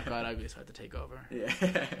 First half got ugly, so I had to take over.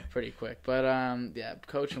 Yeah. Pretty quick. But, yeah,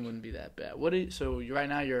 coaching wouldn't be that bad. So right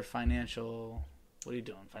now you're a financial... What are you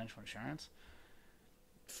doing? Financial insurance?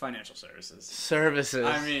 Financial services. Services.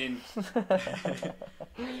 I mean,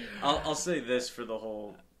 I'll say this for the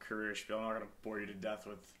whole career spiel. I'm not going to bore you to death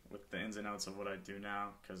with the ins and outs of what I do now,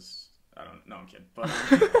 because I don't know. I'm kidding. But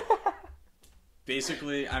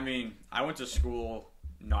basically, I mean, I went to school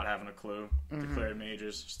not having a clue. Declared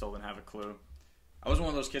majors, still didn't have a clue. I was one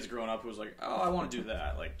of those kids growing up who was like, oh, I want to do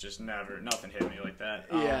that. Like, just never, nothing hit me like that.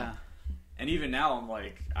 Yeah. And even now, I'm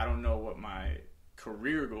like, I don't know what my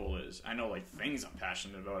career goal is. I know, like, things I'm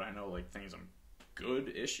passionate about. I know, like, things I'm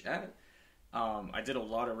good-ish at. I did a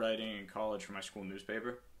lot of writing in college for my school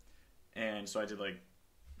newspaper. And so I did, like,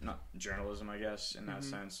 not journalism, I guess, in that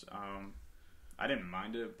sense. I didn't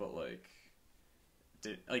mind it, but, like,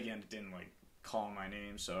 it didn't, like, call my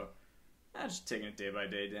name. So I'm just taking it day by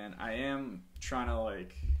day, Dan. I am trying to,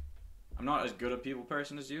 like, I'm not as good a people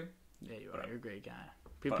person as you. Yeah, you are. You're a great guy.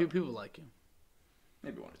 People like you.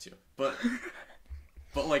 Maybe one or two. But,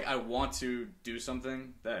 but like, I want to do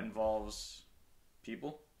something that involves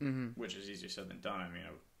people, which is easier said than done. I mean,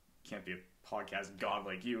 I can't be a podcast god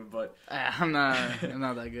like you, but I'm not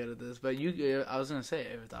that good at this. But I was gonna say,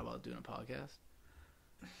 ever thought about doing a podcast?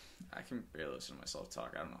 I can barely listen to myself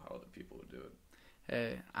talk. I don't know how other people would do it.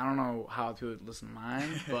 Hey, I don't know how people would listen to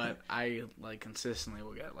mine, but I like consistently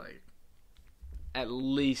will get like at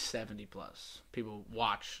least 70 plus people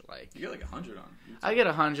watch. Like you get like 100 on YouTube. I get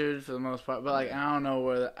 100 for the most part, but like I don't know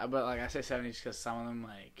where. But like I say 70 just because some of them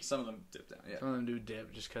dip down. Yeah, some of them do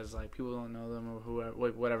dip just because like people don't know them or whoever,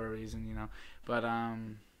 like whatever reason, you know. But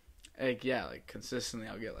like yeah, like consistently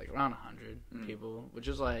I'll get like around 100 people, which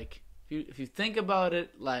is like if you think about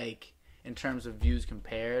it, like in terms of views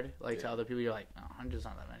compared like to other people, you're like, oh, 100's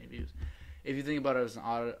not that many views. If you think about it as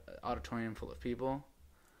an auditorium full of people,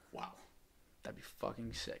 wow. That'd be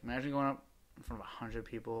fucking sick. Imagine going up in front of 100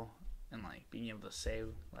 people and like being able to say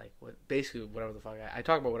like basically whatever the fuck I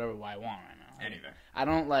talk about whatever I want right now. Anything. I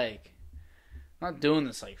don't like. I'm not doing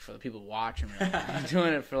this like for the people watching me. I'm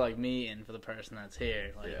doing it for like me and for the person that's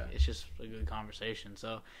here. Like it's just a good conversation.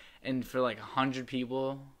 So, and for like 100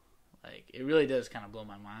 people, like it really does kind of blow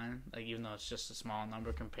my mind. Like even though it's just a small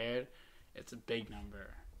number compared, it's a big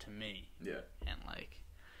number to me. Yeah. And like.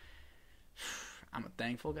 I'm a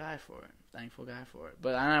thankful guy for it.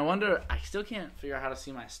 But and I wonder, I still can't figure out how to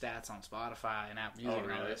see my stats on Spotify and Apple Music. Oh,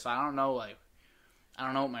 really? So I don't know,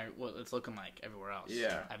 what it's looking like everywhere else.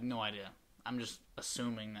 Yeah. I have no idea. I'm just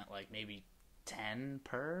assuming that like maybe 10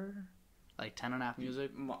 per, like 10 on Apple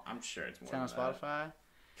Music. I'm sure it's more 10 on than Spotify.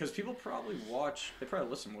 Because people probably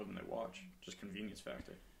listen more than they watch. Just convenience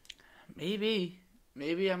factor.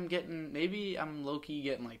 Maybe I'm low-key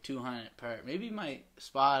getting like 200 per. Maybe my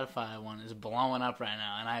Spotify one is blowing up right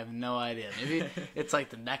now and I have no idea. Maybe it's like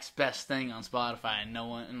the next best thing on Spotify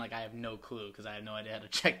and like I have no clue because I have no idea how to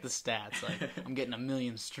check the stats. Like I'm getting 1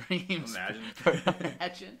 million streams.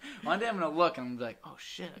 Imagine. One day I'm going to look and I'm like, oh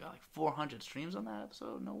shit, I got like 400 streams on that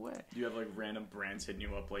episode? No way. You have like random brands hitting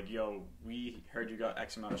you up like, yo, we heard you got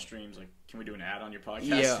X amount of streams. Like, can we do an ad on your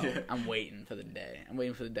podcast? Yeah. I'm waiting for the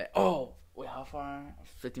day. Oh. Wait, how far?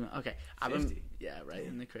 50 minutes. Okay. 50? Yeah, right.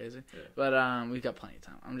 Isn't it crazy? Yeah. But we've got plenty of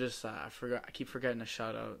time. I'm just, I keep forgetting to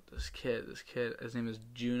shout out this kid. His name is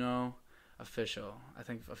Juno Official. I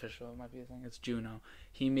think Official might be the thing. It's Juno.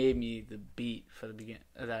 He made me the beat for the beginning.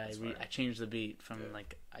 I changed the beat from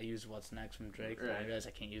like, I used What's Next from Drake. Right. I realized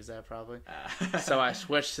I can't use that probably. So I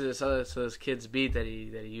switched to this kid's beat that he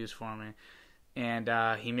used for me. And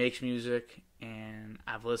he makes music, and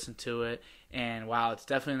I've listened to it, and wow, it's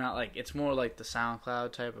definitely not like, it's more like the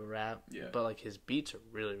SoundCloud type of rap, but like his beats are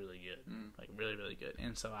really, really good, like really, really good.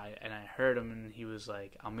 And so I heard him, and he was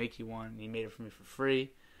like, I'll make you one, and he made it for me for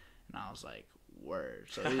free, and I was like, word.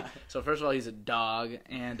 So first of all, he's a dog,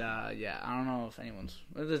 and yeah, I don't know if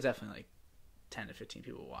there's definitely like 10 to 15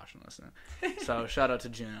 people watching, listening. So shout out to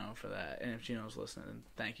Juno for that. And if Juno's listening,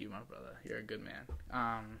 thank you, my brother. You're a good man.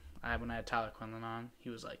 When I had Tyler Quinlan on, he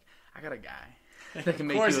was like, I got a guy that can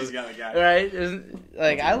make you. Of course he's got a guy.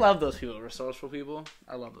 Right? I love those people. Resourceful people.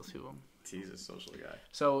 I love those people. He's a social guy.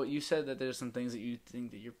 So you said that there's some things that you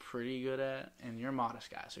think that you're pretty good at, and you're a modest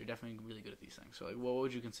guy, so you're definitely really good at these things. So like, what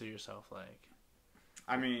would you consider yourself like?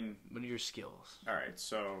 I mean, what are your skills? All right,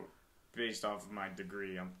 so based off of my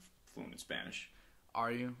degree, I'm fluent in Spanish.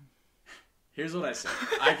 Are you? Here's what I said.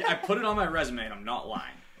 I put it on my resume, and I'm not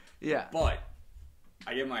lying. Yeah. But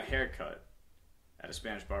I get my hair cut at a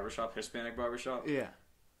Hispanic barbershop. Yeah.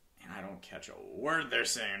 And I don't catch a word they're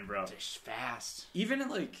saying, bro. They're fast. Even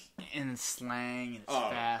like in slang, it's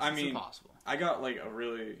fast. It's impossible. I got like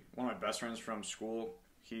one of my best friends from school.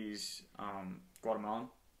 He's Guatemalan.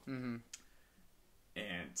 Mm-hmm.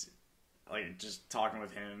 And like just talking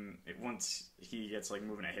with him, once he gets like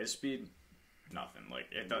moving at his speed, nothing. Like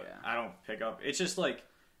I don't pick up. It's just like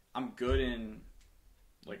I'm good in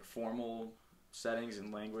like formal settings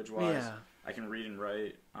and language wise. Yeah. I can read and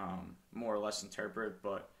write, more or less interpret,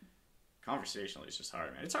 but conversationally it's just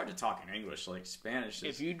hard, man. It's hard to talk in English. Like Spanish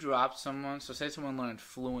is... If you drop someone, so say someone learned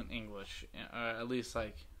fluent English, or at least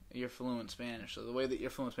like you're fluent Spanish. So the way that you're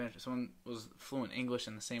fluent Spanish, if someone was fluent English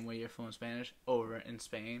in the same way you're fluent Spanish over in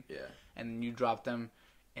Spain, Yeah. and then you drop them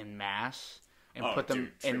in Mass and Oh, put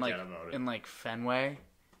them dude, in like forget about it. in like Fenway,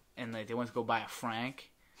 and like they went to go buy a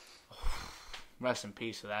Frank. Rest in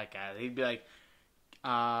peace to that guy. He'd be like,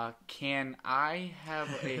 "Can I have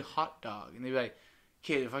a hot dog?" And they'd be like,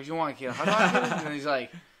 "Kid, if you want, kid, a hot dog." And then he's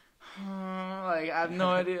like, like I have no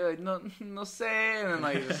idea, like, no say, and then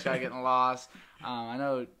like this guy getting lost. I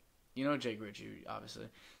know, you know Jake Ritchie, obviously.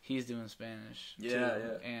 He's doing Spanish. Yeah, too.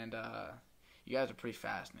 yeah. And you guys are pretty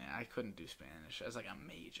fast, man. I couldn't do Spanish as like a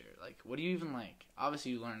major. Like, what do you even like?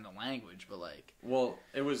 Obviously, you learn the language, but like, Well,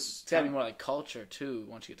 it was... it's gotta be more like culture too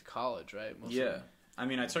once you get to college, right? Mostly. Yeah. I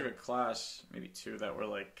mean, I took a class, maybe 2, that were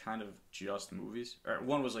like kind of just movies. Or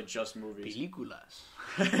one was like just movies.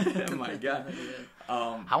 Películas. Oh my god.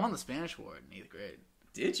 I won the Spanish award in 8th grade.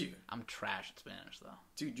 Did you? I'm trash at Spanish though.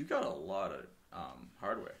 Dude, you got a lot of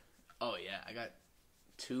hardware. Oh yeah, I got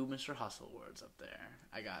 2 Mr. Hustle awards up there.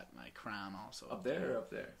 I got my crown also Up there or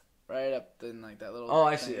up there? right up in like that little. Oh,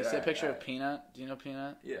 I thing. see it. You see a Alright, picture of alright. Peanut? Do you know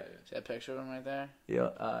Peanut? Yeah, See that picture of him right there?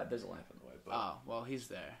 yeah. There's a lamp in the way, but... Oh, well, he's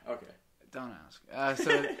there. Okay. Don't ask.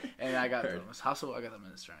 And I got the Heard. Mr. Hustle. I got the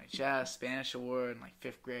Mr. NHS Spanish award in like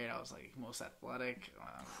 5th grade. I was like most athletic.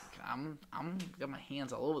 I'm got my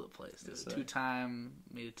hands all over the place. Yes, Dude. sir. 2-time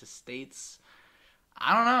made it to states.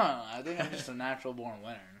 I don't know. I think I'm just a natural born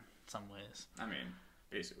winner in some ways. I mean,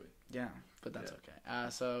 basically. Yeah, but that's Yeah. okay.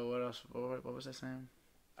 So what else? What was I saying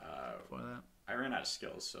before that? I ran out of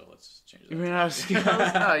skills, so let's change that. You ran out of skills.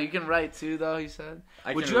 Oh, you can write too, though. You said.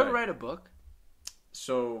 Would can you ever write a book?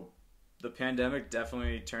 So, the pandemic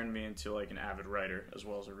definitely turned me into like an avid writer as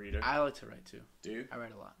well as a reader. I like to write too. Do you? I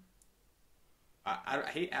write a lot. I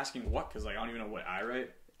hate asking what, because like I don't even know what I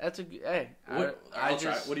write. That's a hey. I'll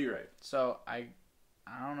try. What do you write? So I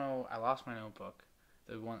don't know. I lost my notebook.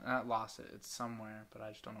 The one not lost it. It's somewhere, but I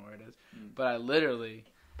just don't know where it is. But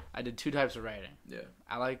I did 2 types of writing. Yeah.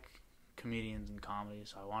 I like comedians and comedy,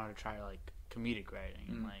 so I wanted to try like comedic writing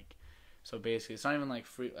and like. So basically, it's not even like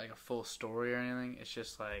like a full story or anything. It's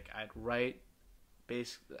just like I'd write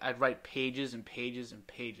pages and pages and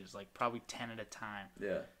pages, like probably 10 at a time.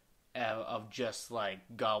 Yeah. Of just like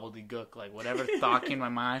gobbledygook, like whatever thought came in my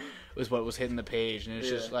mind was what was hitting the page, and it's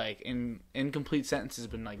just like incomplete sentences,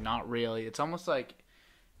 but like not really. It's almost like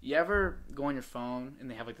you ever go on your phone and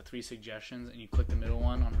they have like the 3 suggestions, and you click the middle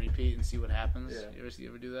one on repeat and see what happens. Yeah. You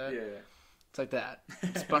ever do that? Yeah. It's like that.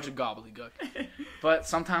 It's a bunch of gobbledygook. But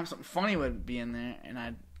sometimes something funny would be in there, and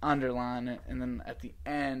I'd underline it, and then at the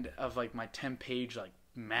end of like my 10-page like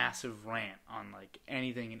massive rant on like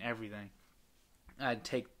anything and everything, I'd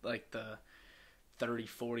take like the 30,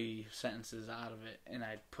 40 sentences out of it, and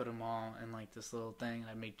I'd put them all in like this little thing, and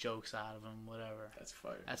I'd make jokes out of them, whatever. That's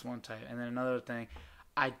fire. That's one type. And then another thing,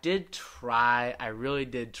 I really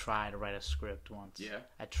did try to write a script once. Yeah.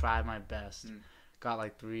 I tried my best. Got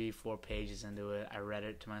like 3-4 pages into it. I read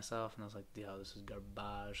it to myself, and I was like, yo, this is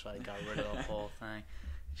garbage. So I got rid of the whole thing.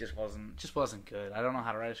 It just wasn't good. I don't know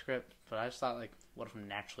how to write a script, but I just thought, like, what if I'm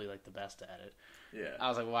naturally like the best at it? Yeah. I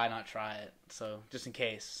was like, why not try it? So just in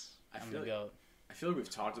case, I'm gonna go. I feel like we've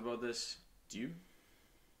talked about this. Do you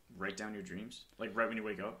write down your dreams? Like right when you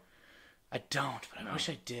wake up? I don't, but I wish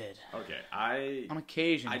I did. Okay, On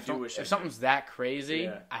occasion, I do wish I if something's that crazy,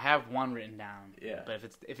 Yeah. I have one written down. Yeah. But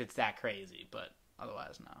if it's that crazy, but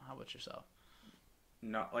otherwise, no. How about yourself?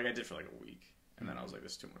 No, like I did for like a week, and then I was like,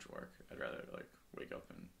 this is too much work. I'd rather like wake up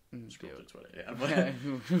and scroll through Twitter. Yeah,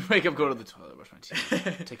 but, Wake up, go to the toilet, brush my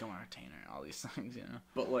teeth, take out my retainer, all these things, you know.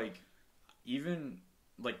 but like even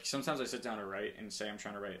like sometimes I sit down to write and say I'm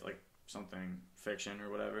trying to write like something fiction or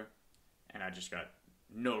whatever, and I just got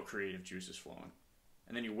no creative juices flowing,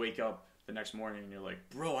 and then you wake up the next morning and you're like,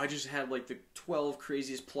 bro, I just had like the 12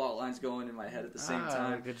 craziest plot lines going in my head at the same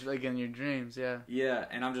time. Like in your dreams, yeah. Yeah,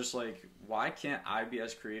 and I'm just like, why can't I be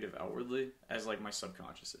as creative outwardly as like my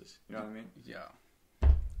subconscious is? You know what I mean? Yeah.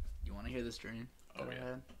 You want to hear this dream? Oh, that I yeah.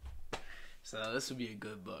 had? So this would be a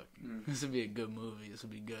good book. This would be a good movie. This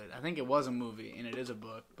would be good. I think it was a movie and it is a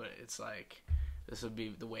book, but it's like this would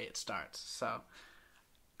be the way it starts. So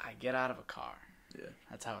I get out of a car. Yeah.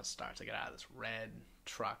 That's how it starts. I get out of this red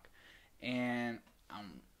truck, and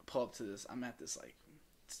pull up to this. I'm at this like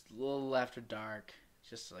it's a little after dark,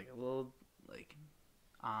 just like a little like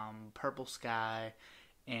purple sky,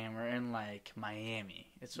 and we're in like Miami.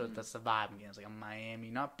 It's what that's the vibe again. It's like a Miami,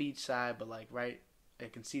 not beachside, but like right. I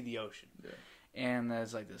can see the ocean. Yeah. And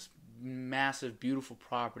there's like this massive, beautiful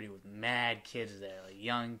property with mad kids there, like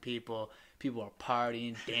young people. People are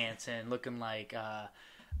partying, dancing, looking like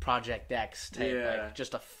Project X type, like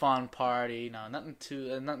just a fun party. No,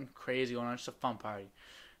 nothing crazy going on, just a fun party.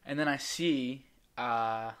 And then I see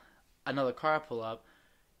another car pull up,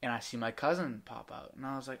 and I see my cousin pop out, and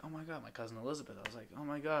I was like, oh my god, my cousin Elizabeth. I was like, oh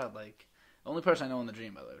my god, like the only person I know in the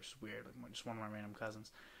dream, by the way, which is weird, like just one of my random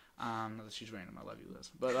cousins. Not that she's random, I love you,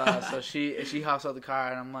 Liz. But so she hops out the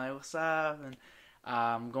car, and I'm like, what's up? And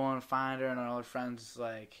I'm going to find her, and all her friends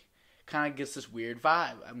like kind of gets this weird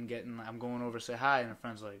vibe. I'm going over to say hi, and her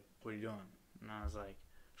friend's like, what are you doing? And I was like,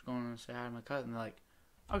 just going to say hi to my cousin. And they're like,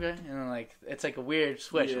 okay. And then like it's like a weird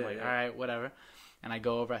switch. I'm like, all right, whatever. And I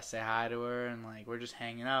go over, I say hi to her, and like we're just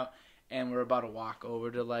hanging out. And we're about to walk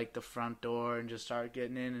over to like the front door and just start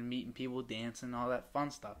getting in and meeting people, dancing, all that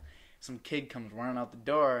fun stuff. Some kid comes running out the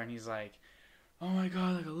door, and he's like, oh my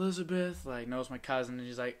god, like Elizabeth, like knows my cousin, and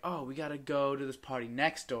he's like, oh, we gotta go to this party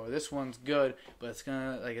next door. This one's good, but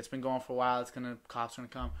it's been going for a while. Cops gonna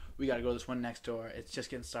come. We gotta go to this one next door. It's just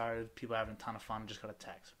getting started. People are having a ton of fun. Just got a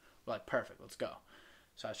text. We're like, perfect, let's go.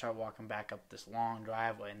 So I started walking back up this long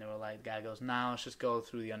driveway, and they were like, the guy goes, nah, let's just go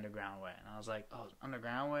through the underground way. And I was like, oh,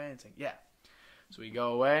 underground way? And it's like, yeah. So we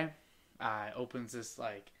go away. Opens this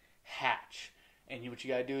like hatch. And what you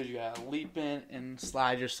gotta do is you gotta leap in and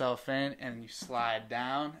slide yourself in, and you slide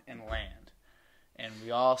down and land. And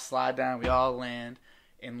we all slide down, we all land,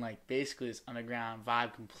 and like basically this underground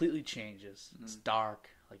vibe completely changes. It's dark,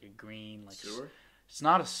 like a green, like sewer. It's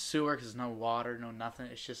not a sewer because there's no water, no nothing.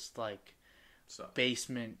 It's just like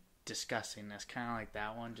basement disgustingness, kind of like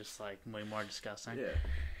that one, just like way more disgusting. Yeah.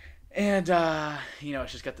 And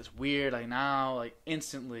it's just got this weird like now like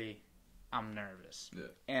instantly. I'm nervous. Yeah.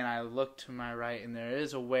 And I look to my right, and there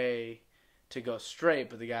is a way to go straight,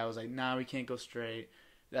 but the guy was like, nah, we can't go straight.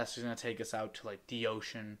 That's just going to take us out to, like, the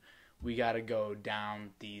ocean. We got to go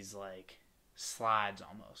down these, like, slides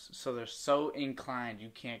almost. So they're so inclined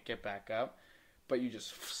you can't get back up, but you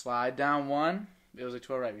just slide down one. It was like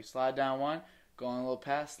to our right. We slide down one, go on a little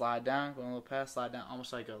path, slide down, go on a little path, slide down,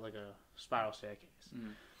 almost like a spiral staircase.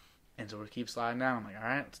 Mm. And so we keep sliding down. I'm like, all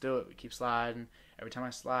right, let's do it. We keep sliding. Every time I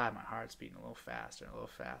slide, my heart's beating a little faster, a little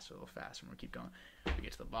faster, a little faster. And we keep going. We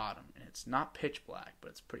get to the bottom. And it's not pitch black, but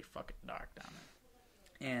it's pretty fucking dark down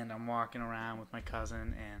there. And I'm walking around with my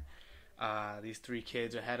cousin, and these three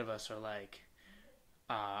kids ahead of us are like,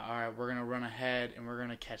 all right, we're going to run ahead, and we're going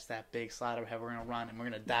to catch that big slide ahead. We're going to run, and we're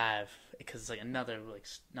going to dive. Because it's like another, like,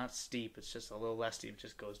 not steep. It's just a little less steep. It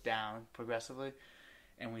just goes down progressively.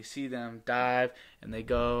 And we see them dive, and they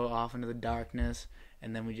go off into the darkness,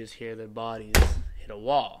 and then we just hear their bodies hit a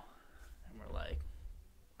wall. And we're like,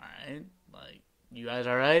 all right, like, you guys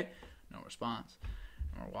all right? No response.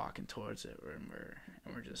 And we're walking towards it, and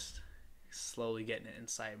we're just slowly getting it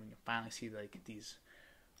inside. We can finally see, like, these,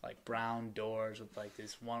 like, brown doors with, like,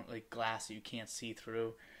 this one, like, glass that you can't see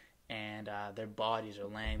through. And their bodies are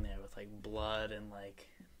laying there with, like, blood and, like,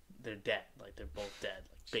 they're dead. Like, they're both dead.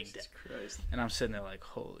 Like, big dead. Christ. And I'm sitting there like,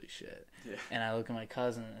 holy shit. Yeah. And I look at my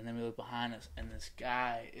cousin, and then we look behind us, and this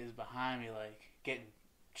guy is behind me, like, getting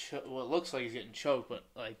well, it looks like he's getting choked, but,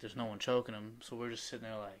 like, there's no one choking him. So we're just sitting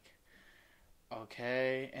there like,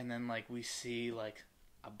 okay. And then, like, we see, like,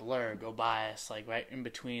 a blur go by us, like, right in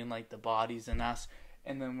between, like, the bodies and us.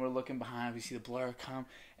 And then we're looking behind, we see the blur come,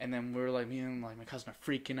 and then we're like, me and like my cousin are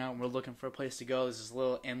freaking out, and we're looking for a place to go. There's this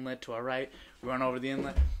little inlet to our right. We run over the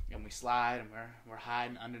inlet, and we slide, and we're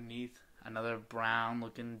hiding underneath another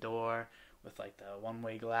brown-looking door with like the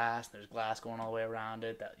one-way glass. There's glass going all the way around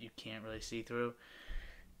it that you can't really see through.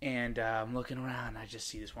 And I'm looking around, and I just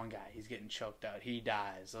see this one guy. He's getting choked out. He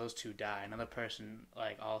dies. Those two die. Another person,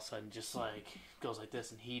 like, all of a sudden just, like, goes like this,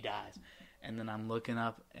 and he dies. And then I'm looking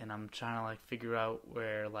up, and I'm trying to, like, figure out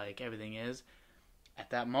where, like, everything is. At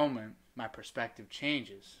that moment, my perspective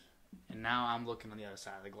changes. And now I'm looking on the other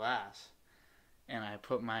side of the glass. And I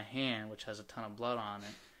put my hand, which has a ton of blood on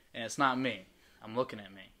it, and it's not me. I'm looking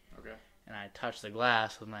at me. Okay. And I touch the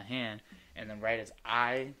glass with my hand, and then right as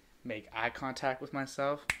I make eye contact with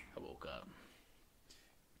myself, I woke up.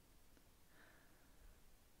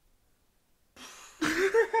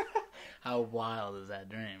 How wild is that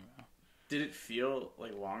dream, bro? Did it feel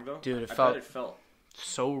like long though? Dude, I bet it felt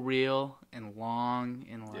so real and long,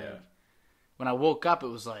 and like when I woke up, it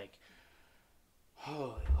was like, holy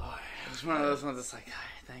Lord! It was one of those ones that's like,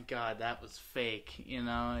 thank God that was fake. You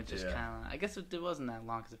know, it just kind of. I guess it wasn't that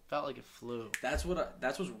long because it felt like it flew. That's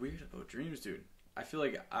what's weird about dreams, dude. I feel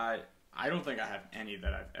like I don't think I have any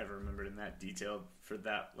that I've ever remembered in that detail for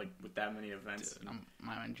that, like, with that many events. Dude,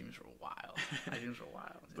 my dreams were wild. My dreams were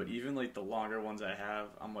wild. Dude. But even, like, the longer ones I have,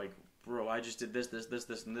 I'm like, bro, I just did this,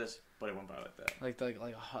 and this, but it went by like that.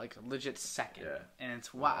 Like a legit second. Yeah. And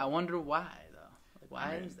it's why I wonder why though. Like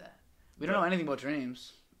why is that? We don't Yeah. know anything about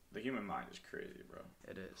dreams. The human mind is crazy, bro.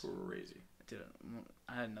 It is. Crazy. Dude,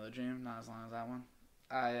 I had another dream, not as long as that one.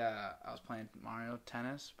 I was playing Mario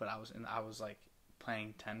Tennis, but I was like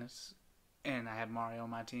playing tennis, and I had Mario on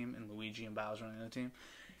my team and Luigi and Bowser on the other team,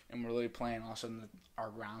 and we're literally playing. All of a sudden, our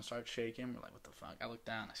ground starts shaking. We're like, "What the fuck?" I look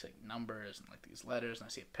down, I see like numbers and like these letters, and I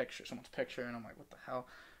see a picture, someone's picture, and I'm like, "What the hell?"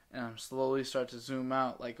 And I'm slowly start to zoom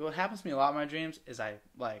out. Like what happens to me a lot in my dreams is I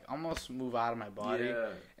like almost move out of my body,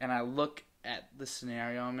 and I look at the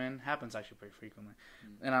scenario I'm in. Happens actually pretty frequently,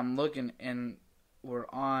 and I'm looking and. We're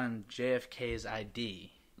on JFK's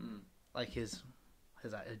ID, like his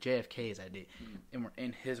JFK's ID, and we're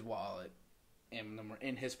in his wallet, and then we're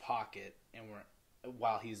in his pocket, and we're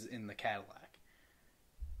while he's in the Cadillac,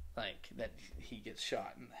 like that he gets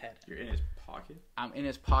shot in the head. You're in his pocket? I'm in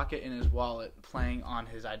his pocket, in his wallet, playing on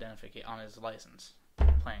his on his license,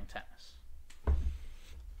 playing tennis.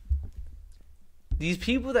 These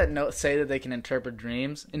people that say that they can interpret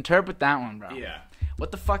dreams, interpret that one, bro. Yeah.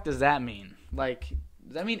 What the fuck does that mean? Like,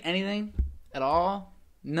 does that mean anything at all?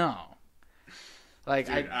 No. Like,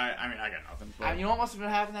 dude, I mean, I got nothing. But... you know what must have been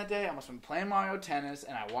happening that day? I must have been playing Mario Tennis,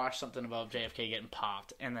 and I watched something about JFK getting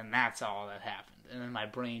popped, and then that's all that happened. And then my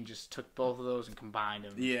brain just took both of those and combined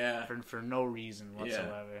them. Yeah. For no reason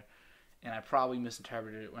whatsoever. Yeah. And I probably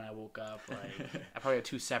misinterpreted it when I woke up. Like, I probably had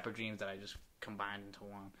two separate dreams that I just combined into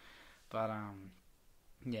one. But,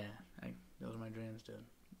 yeah, those are my dreams, dude.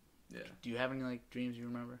 Yeah. Do you have any like dreams you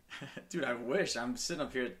remember? Dude, I wish. I'm sitting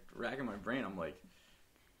up here racking my brain. I'm like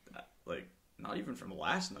not even from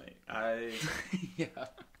last night.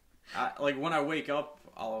 Like when I wake up,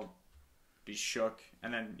 I'll be shook,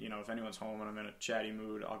 and then if anyone's home and I'm in a chatty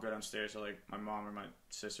mood, I'll go downstairs to like my mom or my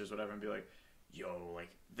sisters, whatever, and be like, "Yo,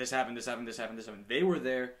 like this happened, this happened, this happened, this happened. They were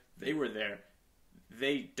there. They were there.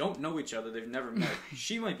 They don't know each other. They've never met.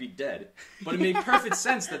 She might be dead, but it made perfect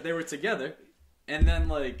sense that they were together." And then,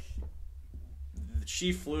 like,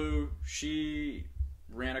 she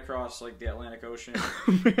ran across, like, the Atlantic Ocean,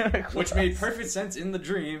 which made perfect sense in the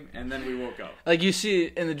dream, and then we woke up. Like, you see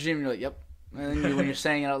it in the dream, you're like, yep. And then when you're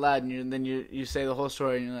saying it out loud, and then you say the whole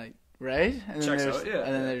story, and you're like, right? And then checks out, yeah.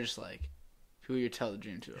 And then they're just like, who you tell the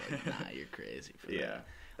dream to are like, nah, you're crazy for that. Yeah.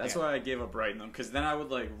 That's why I gave up writing them, because then I would,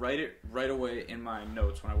 like, write it right away in my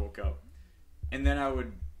notes when I woke up. And then I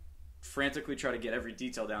would frantically try to get every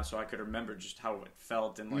detail down so I could remember just how it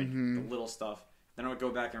felt and like the little stuff. Then I would go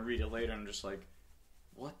back and read it later and I'm just like,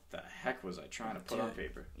 what the heck was I trying to put on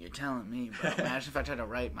paper? You're telling me, bro. Imagine if I tried to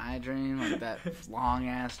write my dream, like that long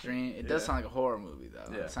ass dream. It does sound like a horror movie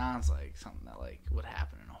though. Yeah. It sounds like something that like would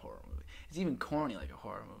happen in a horror movie. It's even corny like a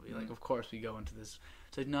horror movie. Like of course we go into this.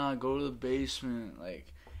 It's like nah, go to the basement. Like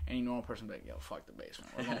any normal person would be like, yo, fuck the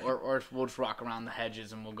basement. Or we'll just rock around the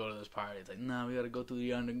hedges and we'll go to this party. It's like, no, we gotta go through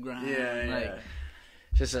the underground. Yeah, like, yeah.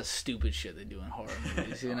 Just a stupid shit they do in horror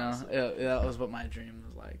movies, you know? That was what my dream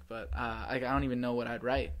was like. But I don't even know what I'd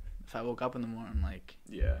write if I woke up in the morning. Like,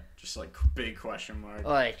 yeah, just like big question mark.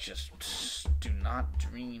 Like, just do not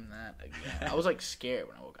dream that again. I was like scared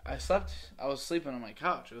when I woke up. I was sleeping on my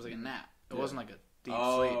couch. It was like a nap. It wasn't like a deep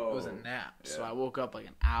sleep. It was a nap. Yeah. So I woke up like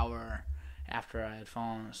an hour after I had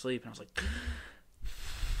fallen asleep, and I was like,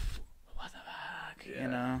 what the fuck? Yeah. You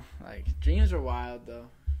know? Like, dreams are wild, though.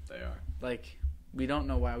 They are. Like, we don't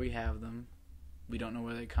know why we have them. We don't know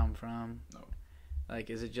where they come from. No. Like,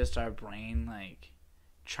 is it just our brain, like,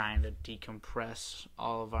 trying to decompress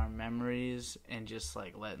all of our memories and just,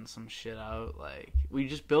 like, letting some shit out? Like, we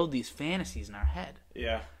just build these fantasies in our head.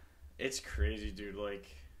 Yeah. It's crazy, dude. Like,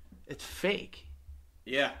 it's fake.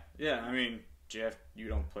 Yeah. Yeah. I mean, Jeff, you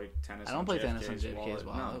don't play tennis. I don't play tennis on JFK's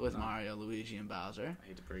wallet with no. Mario, Luigi, and Bowser. I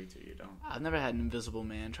hate to break it to you, you don't. I've never had an invisible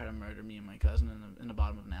man try to murder me and my cousin in the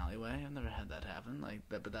bottom of an alleyway. I've never had that happen. Like,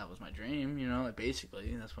 but that was my dream, you know. Like,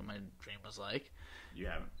 basically, that's what my dream was like. You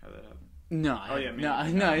haven't had that happen. No.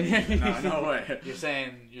 No way. You're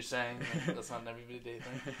saying that's not an everyday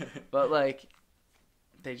thing, but like,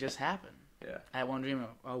 they just happen. Yeah. I had one dream: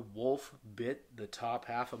 a wolf bit the top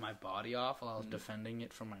half of my body off while I was defending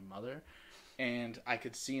it from my mother. And I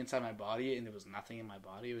could see inside my body, and there was nothing in my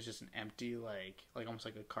body. It was just an empty, like almost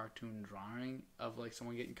like a cartoon drawing of like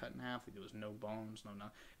someone getting cut in half. Like, there was no bones, no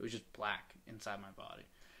nothing. It was just black inside my body.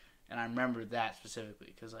 And I remember that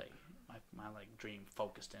specifically because like my like dream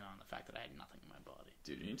focused in on the fact that I had nothing in my body.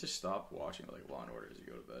 Dude, you need to stop watching like Law and Order as you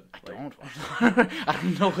go to bed. I don't watch. I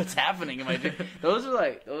don't know what's happening in my dream. Those are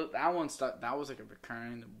like that one stuck. That was like a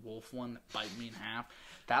recurring the wolf one that bite me in half.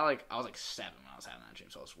 That like I was like 7 when I was having that dream,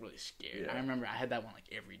 so I was really scared. Yeah. I remember I had that one like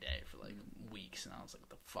every day for like weeks, and I was like, "What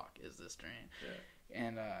the fuck is this dream?" Yeah.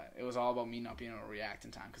 And it was all about me not being able to react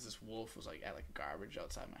in time because this wolf was like at like garbage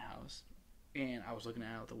outside my house, and I was looking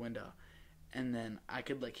out the window, and then I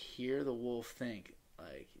could like hear the wolf think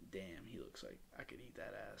like, "Damn, he looks like I could eat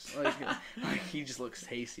that ass." Like he just looks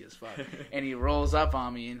tasty as fuck, and he rolls up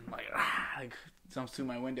on me and like jumps through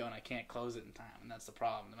my window, and I can't close it in time, and that's the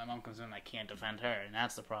problem. My mom comes in and I can't defend her, and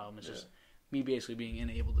that's the problem. It's just me basically being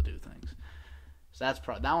unable to do things. So that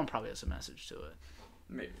one probably has a message to it.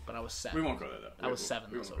 Maybe. But I was 7. We won't go there though. I was 7,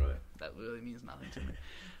 we won't so go there. that really means nothing to me.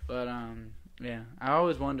 But yeah, I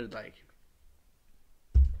always wondered like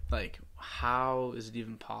how is it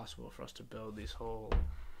even possible for us to build these whole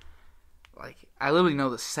like I literally know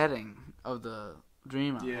the setting of the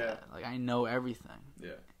dream I had. Like I know everything.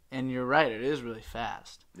 Yeah. And you're right, it is really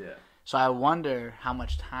fast. Yeah. So I wonder how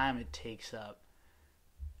much time it takes up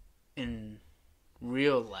in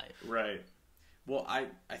real life. Right. Well, I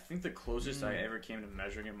think the closest I ever came to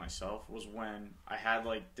measuring it myself was when I had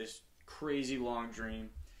like this crazy long dream,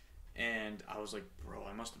 and I was like, bro,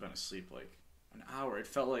 I must have been asleep like an hour. It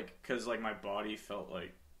felt like, because like my body felt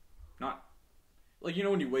like, not, like, you know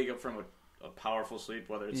when you wake up from a powerful sleep,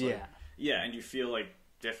 whether it's like, and you feel like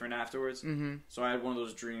different afterwards. Mm-hmm. So I had one of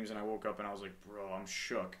those dreams, and I woke up and I was like, bro, I'm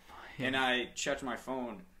shook. Yeah. And I checked my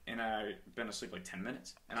phone, and I'd been asleep like 10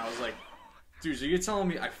 minutes. And I was like, dude, so you're telling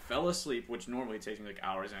me I fell asleep, which normally takes me like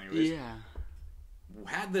hours anyways. Yeah.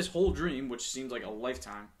 Had this whole dream, which seemed like a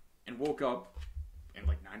lifetime, and woke up in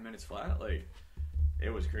like 9 minutes flat. Like,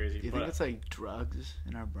 it was crazy. Do you think it's like drugs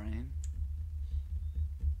in our brain?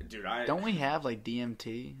 Dude, don't we have like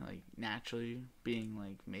DMT like naturally being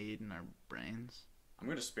like made in our brains? I'm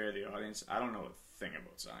gonna spare the audience. I don't know a thing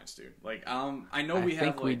about science, dude. Like, I know we have. I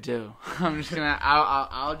think we do. I'm just gonna.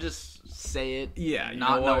 I'll just say it. Yeah,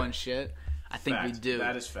 not knowing shit. I think fact. We do.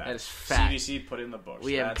 That is fact. That is fact. CDC put in the books.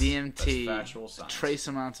 We have DMT, that's factual science. Trace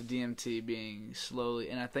amounts of DMT being slowly,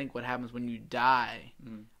 and I think what happens when you die,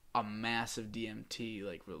 a massive DMT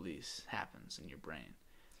like release happens in your brain.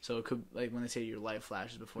 So it could, like when they say your life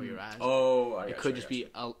flashes before your eyes. Oh, it could just be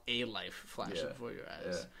a life flashing before your eyes.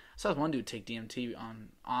 Yeah. So I saw one dude take DMT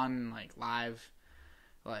on like live,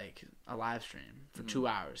 like a live stream for 2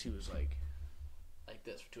 hours. He was like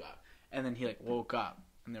this for 2 hours, and then he like woke up.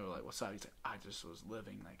 And they were like, "What's up?" He's like, "I just was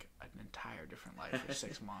living like an entire different life for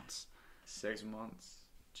 6 months." 6 months.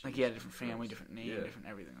 Jesus like he had a different family, Christ. different name, different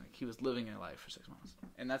everything. Like he was living a life for 6 months,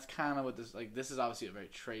 and that's kind of what this like. This is obviously a very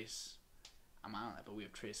trace amount, but we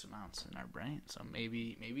have trace amounts in our brain. So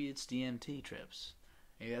maybe it's DMT trips.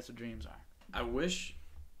 Maybe that's what dreams are. I wish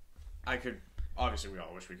I could. Obviously, we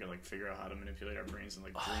all wish we could like figure out how to manipulate our brains and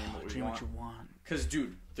like dream what you want. Because,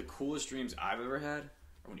 dude, the coolest dreams I've ever had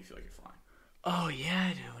are when you feel like you're flying. Oh,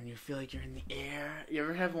 yeah, I do. When you feel like you're in the air. You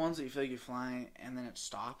ever have ones that you feel like you're flying and then it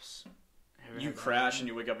stops? You crash and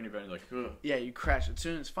you wake up in your bed and you're like, ugh. Yeah, you crash.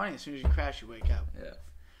 It's funny. As soon as you crash, you wake up. Yeah.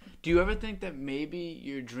 Do you ever think that maybe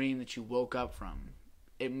your dream that you woke up from,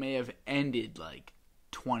 it may have ended like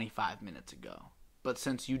 25 minutes ago? But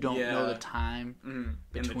since you don't know the time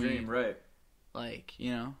between, in the dream, right? Like,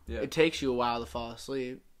 you know, it takes you a while to fall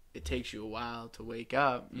asleep. It takes you a while to wake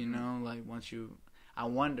up, you know? Like, once you... I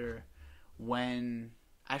wonder... when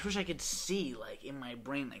I wish I could see like in my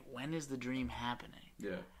brain like when is the dream happening?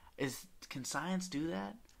 Yeah. Can science do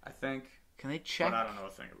that? I think. Can they check? But I don't know a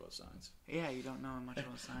thing about science. Yeah, you don't know much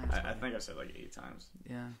about science. I think I said like 8 times.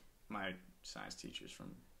 Yeah. My science teachers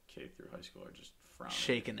from K through high school are just frowning.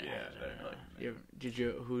 Shaking their heads. Yeah.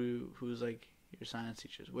 Like, who's like your science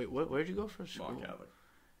teachers? Wait, where'd you go for school? Ball Catholic.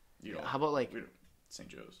 How about like St.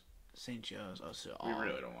 Joe's? St. Joe's. Oh, so we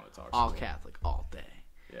really don't want to talk. All Catholic, all day.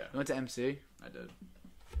 Yeah. You went to MC? I did.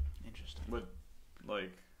 Interesting. With,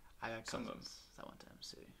 like... I got cousins that went to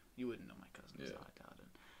MC. You wouldn't know my cousins, so I doubt it.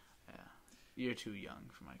 Yeah. You're too young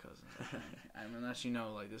for my cousins, I think. I mean, unless you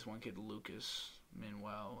know, like, this one kid, Lucas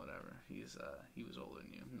Manuel, whatever. He was older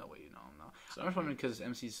than you. No way you know him, though. So, I'm just wondering because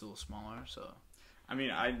MC's a little smaller, so... I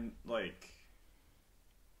mean, I'm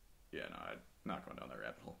not going down that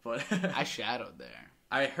rabbit hole, but... I shadowed there.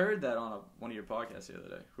 I heard that on one of your podcasts the other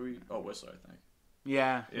day. Whistler, I think.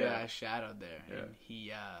 Yeah, I shadowed there, yeah. and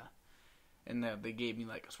he, and they gave me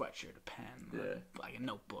like a sweatshirt, a pen, like a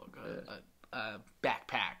notebook, a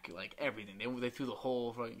backpack, like everything. They threw the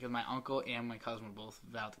whole because my uncle and my cousin were both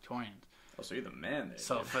valedictorians. Oh, so you're the man there.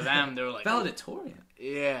 So for them, they were like valedictorian.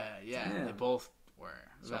 Yeah. Damn. They both were.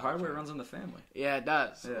 So hardware runs in the family. Yeah, it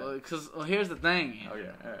does. Yeah. Because here's the thing. Oh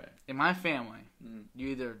yeah, all right. In my family, you're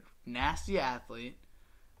either nasty athlete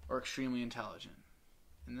or extremely intelligent,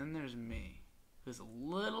 and then there's me, who's a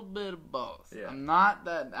little bit of both. Yeah. I'm not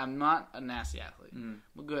a nasty athlete. I'm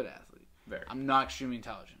a good athlete. Very. I'm not extremely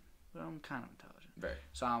intelligent, but I'm kind of intelligent. Very.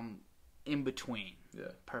 So I'm in between. Yeah.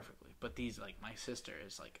 Perfectly. But my sister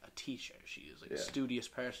is like a teacher. She is like Yeah. a studious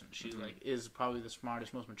person. She is probably the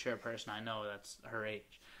smartest, most mature person I know that's her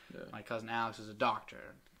age. Yeah. My cousin Alex is a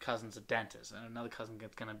doctor. Cousin's a dentist, and another cousin is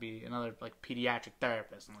gonna be another like pediatric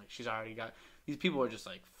therapist. And like she's already got these people are just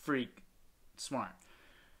like freak smart.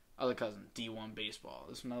 Other cousin D1 baseball.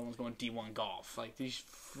 This another one's going D1 golf. Like these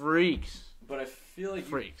freaks. But I feel like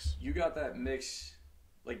Freaks. you got that mix,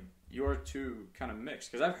 like your two kind of mix.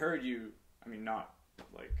 Because I've heard you. I mean, not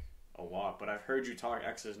like a lot, but I've heard you talk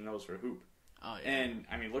X's and O's for hoop. Oh yeah. And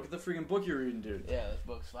I mean, look at the freaking book you're reading, dude. Yeah, this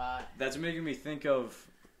book's fly. That's making me think of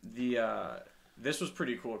the. This was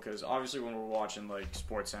pretty cool because obviously when we're watching like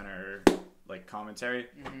SportsCenter or like commentary,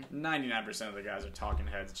 99% of the guys are talking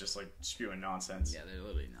heads, just like spewing nonsense. Yeah, they're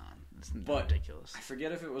literally not. It's But ridiculous. I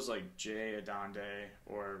forget if it was like Jay Adonde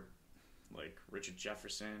or like Richard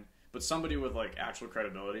Jefferson, but somebody with like actual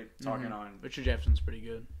credibility talking on. Richard Jefferson's pretty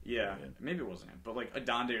good. Yeah, Pretty good. maybe it wasn't him, but like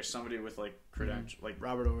Adonde or somebody with like credential, like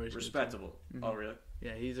Robert Ory's respectable. Oh, really?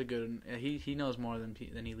 Yeah, he's a good. He knows more than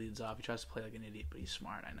he leads off. He tries to play like an idiot, but he's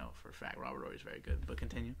smart. I know for a fact. Robert Ory's very good. But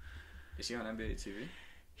continue. Is he on NBA TV?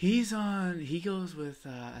 He's on. He goes with.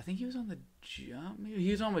 I think he was on the Jump. Maybe he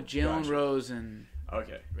was on with Jalen Gotcha. Rose and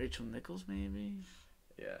Okay. Rachel Nichols. Maybe.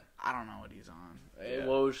 Yeah. I don't know what he's on. Yeah.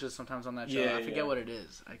 Woj just sometimes on that show. Yeah, I forget yeah. what it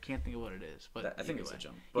is. I can't think of what it is. But I think either it's way, a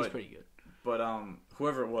Jump. he's But pretty good. But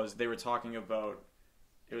whoever it was, they were talking about.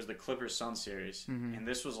 It was the Clippers Sun series, and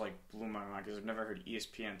this was like blew my mind because I've never heard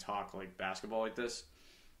ESPN talk like basketball like this.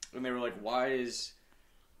 And they were like, "Why is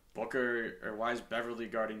Beverly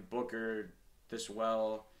guarding Booker this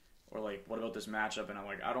well?" Or like, "What about this matchup?" And I'm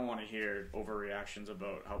like, I don't want to hear overreactions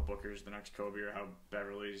about how Booker's the next Kobe or how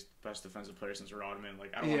Beverly's the best defensive player since Rodman.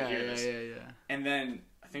 Like, I don't want to hear this. Yeah. And then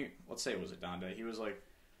I think, let's say it was Adonde. He was like,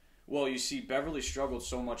 "Well, you see, Beverly struggled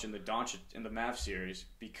so much in the Mavs series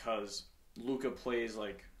because Luka plays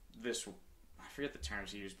like this. I forget the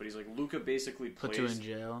terms he used, but he's like Luka basically plays. Put you in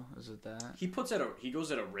jail. Is it that? He goes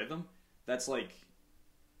at a rhythm that's like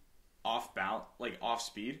off bound, like off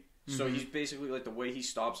speed. So he's basically like the way he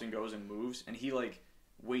stops and goes and moves, and he like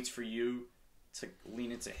waits for you to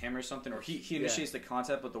lean into him or something, or he initiates the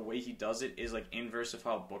contact, but the way he does it is like inverse of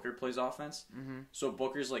how Booker plays offense. So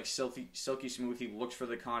Booker's like silky smooth. He looks for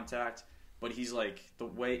the contact, but he's like the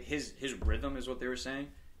way his rhythm is what they were saying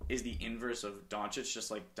is the inverse of Doncic. Just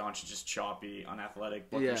like Doncic is choppy, unathletic.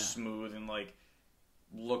 Booker's smooth and like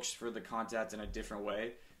looks for the contact in a different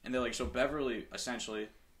way. And they're like, so Beverly essentially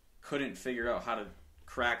couldn't figure out how to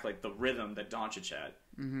crack like the rhythm that Doncic had.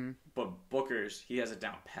 But Booker's, he has it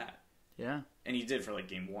down pat. Yeah. And he did for like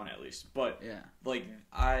game one at least. But Yeah. like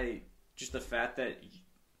just the fact that,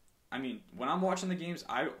 I mean, when I'm watching the games,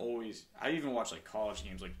 I even watch like college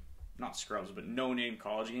games, like not scrubs, but no name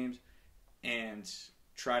college games, and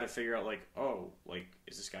try to figure out like, oh, like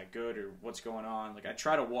is this guy good or what's going on? Like I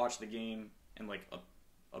try to watch the game and like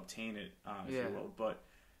obtain it, if you will. But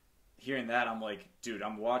hearing that, I'm like, dude,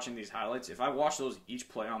 I'm watching these highlights. If I watch those each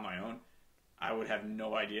play on my own, I would have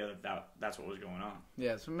no idea that's what was going on. Yeah,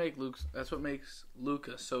 that's what makes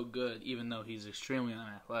Luka so good, even though he's extremely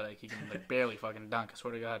unathletic. He can like barely fucking dunk, I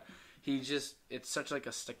swear to God. It's such like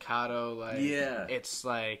a staccato, like it's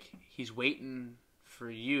like he's waiting for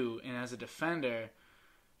you, and as a defender,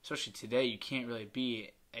 especially today, you can't really be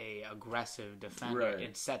a aggressive defender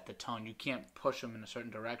and set the tone. You can't push him in a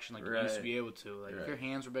certain direction like you used to be able to. Like if your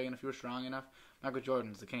hands were big enough, if you were strong enough, Michael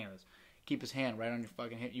Jordan's the king of this. Keep his hand right on your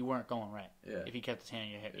fucking hip, you weren't going right. Yeah. If he kept his hand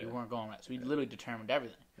on your hip, you weren't going right. So he literally determined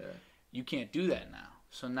everything. Yeah. You can't do that now.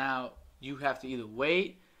 So now you have to either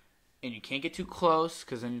wait, and you can't get too close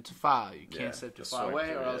because then it's a foul. You can't step too far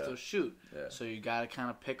away or else they'll shoot. Yeah. So you got to kind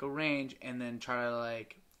of pick a range and then try to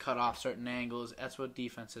like cut off certain angles. That's what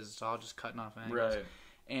defense is. It's all just cutting off angles. Right.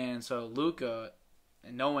 And so Luka,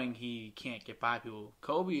 knowing he can't get by people,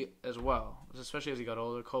 Kobe as well, especially as he got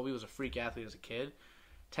older, Kobe was a freak athlete as a kid.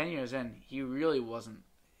 10 years in, he really wasn't.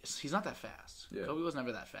 He's not that fast. Yeah. Kobe was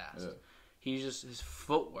never that fast. Yeah. He's just his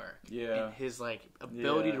footwork and his like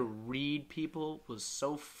ability to read people was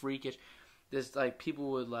so freakish. There's like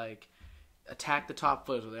people would like attack the top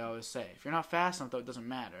foot, is what they always say. If you're not fast enough, though, it doesn't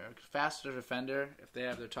matter. A faster defender, if they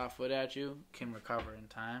have their top foot at you, can recover in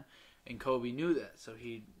time. And Kobe knew that, so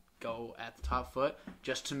he'd go at the top foot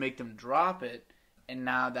just to make them drop it and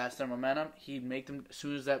now that's their momentum. He'd make them, as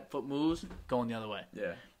soon as that foot moves, going the other way.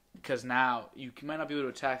 Yeah. Because now you might not be able to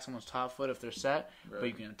attack someone's top foot if they're set, Right. but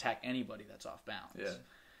you can attack anybody that's off balance. Yeah.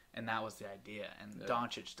 And that was the idea. And Yeah.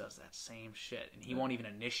 Doncic does that same shit. And he won't even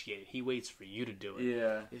initiate it. He waits for you to do it.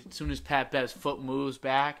 Yeah. As soon as Pat Bev's foot moves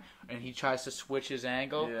back and he tries to switch his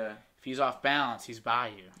angle, Yeah. if he's off balance, he's by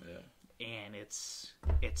you. Yeah. And it's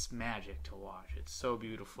magic to watch. It's so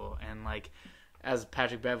beautiful. And like, as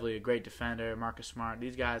Patrick Beverly, a great defender, Marcus Smart,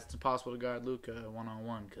 these guys, it's impossible to guard Luka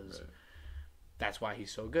one-on-one because that's why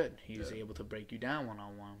he's so good. He's able to break you down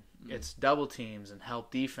one-on-one. Mm-hmm. It's double teams and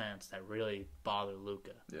help defense that really bother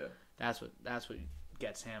Luka. Yeah. That's what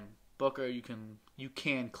gets him. Booker, you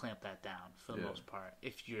can clamp that down for the most part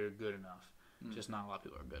if you're good enough. Just not a lot of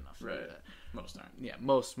people are good enough to do that. Most aren't. Yeah,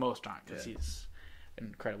 most aren't because he's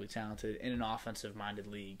incredibly talented in an offensive-minded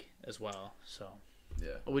league as well. So,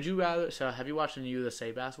 would you rather? So, have you watched any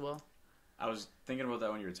USA basketball? I was thinking about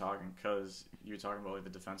that when you were talking, because you were talking about like the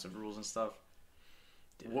defensive rules and stuff.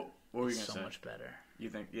 Dude, what were you gonna say? So much better. You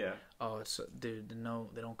think? Yeah. Oh, it's dude. No,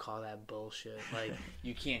 they don't call that bullshit. Like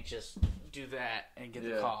you can't just do that and get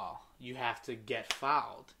the call. You have to get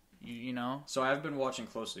fouled. You know. So I've been watching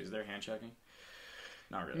closely. Is there hand checking?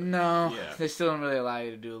 Not really. No, they still don't really allow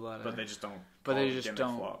you to do a lot of. But they just don't. But they just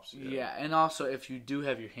don't. Flops. Yeah, and also if you do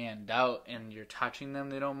have your hand out and you're touching them,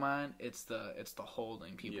 they don't mind. It's the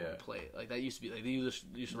holding people in play. Like that used to be like they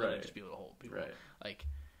used to really just be able to hold people. Right. Like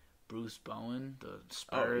Bruce Bowen, the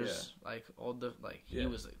Spurs, like all the he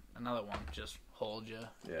was another one. Just hold you,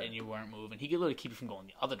 and you weren't moving. He could literally keep you from going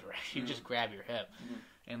the other direction. You just grab your hip,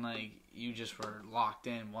 and like you just were locked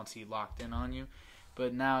in once he locked in on you.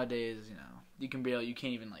 But nowadays, you can't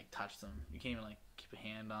even like touch them. You can't even like keep a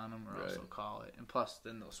hand on them or else they'll call it. And plus,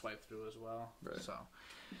 then they'll swipe through as well. Right. So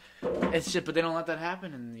it's just, but they don't let that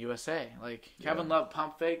happen in the USA. Like Kevin Love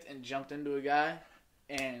pump faked and jumped into a guy,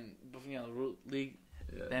 and the league,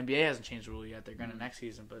 the NBA hasn't changed the rule yet. They're going to next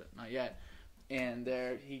season, but not yet. And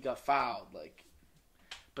he got fouled. Like,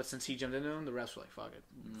 but since he jumped into him, the refs were like, "Fuck it,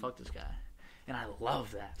 fuck this guy," and I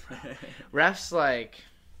love that. Refs like.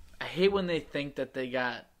 I hate when they think that they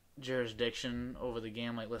got jurisdiction over the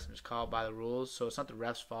game. Like, listen, it's called by the rules, so it's not the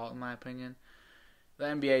refs' fault, in my opinion. The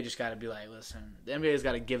NBA just got to be like, listen, the NBA's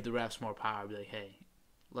got to give the refs more power. Be like, hey,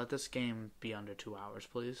 let this game be under 2 hours,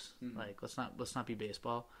 please. Mm-hmm. Like, let's not be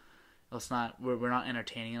baseball. We're not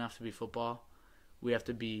entertaining enough to be football. We have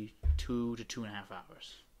to be 2 to 2.5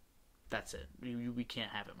 hours. That's it. We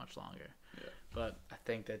can't have it much longer. Yeah. But I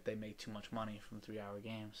think that they make too much money from 3-hour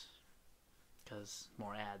games. Because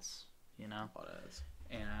more ads, A lot of ads.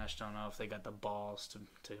 And I just don't know if they got the balls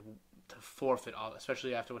to forfeit all,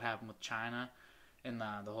 especially after what happened with China and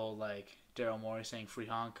the whole like Daryl Morey saying free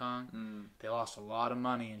Hong Kong. They lost a lot of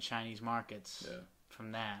money in Chinese markets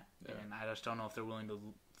from that, and I just don't know if they're willing to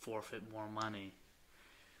forfeit more money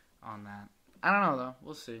on that. I don't know though.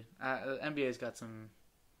 We'll see. The NBA's got some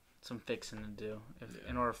fixing to do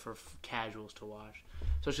in order for casuals to watch,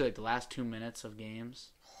 especially like the last 2 minutes of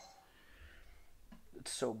games.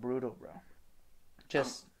 It's so brutal, bro.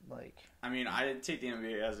 Just like I mean, I take the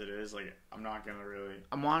NBA as it is. Like, I'm not gonna really.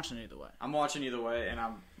 I'm watching either way. I'm watching either way, and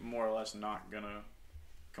I'm more or less not gonna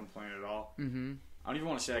complain at all. Mm-hmm. I don't even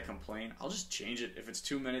want to say I complain. I'll just change it if it's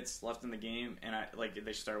 2 minutes left in the game, and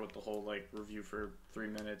they start with the whole like review for 3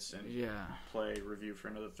 minutes and play review for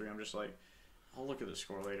another 3. I'm just like, I'll look at the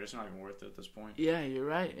score later. It's not even worth it at this point. Yeah, you're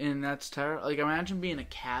right, and that's terrible. Like, imagine being a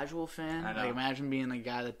casual fan. Like, imagine being a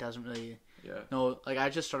guy that doesn't really. Yeah. No, like I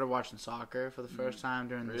just started watching soccer for the first time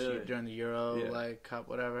during the Euro Cup,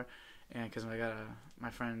 whatever, and because I got my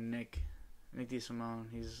friend Nick DeSimone,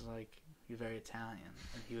 he's very Italian,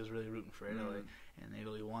 and he was really rooting for Italy, and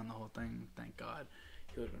Italy won the whole thing. Thank God.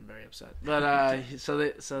 He would have been very upset. But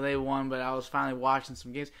so they won. But I was finally watching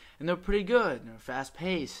some games, and they're pretty good. They're fast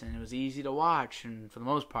paced, and it was easy to watch. And for the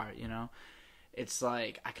most part, it's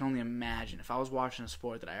like I can only imagine if I was watching a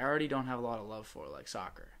sport that I already don't have a lot of love for, like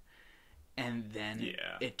soccer. And then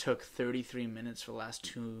it took 33 minutes for the last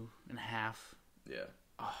 2.5. Yeah.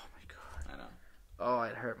 Oh, my God. I know. Oh,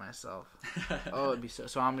 I'd hurt myself. Oh, it'd be so...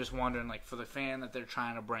 So I'm just wondering, like, for the fan that they're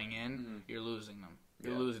trying to bring in, you're losing them.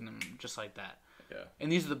 You're losing them just like that. Yeah. And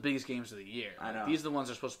these are the biggest games of the year. I know. These are the ones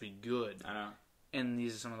that are supposed to be good. I know. And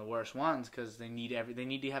these are some of the worst ones because they need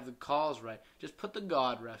to have the calls right. Just put the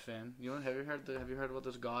God ref in. Have you heard about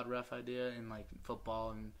this God ref idea in, like,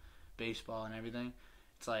 football and baseball and everything?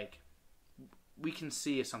 It's like... We can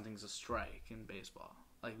see if something's a strike in baseball.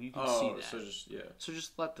 Like, you can see that. So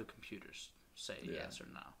just let the computers say yes or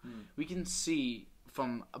no. We can see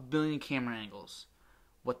from a billion camera angles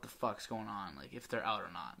what the fuck's going on, like, if they're out or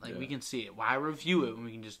not. Like, we can see it. Why review it when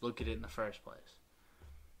we can just look at it in the first place?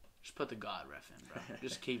 just put the God ref in, bro.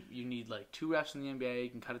 Just you need like 2 refs in the NBA. You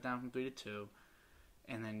can cut it down from 3 to 2,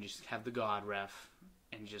 and then just have the God ref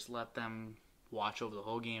and just let them watch over the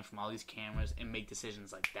whole game from all these cameras and make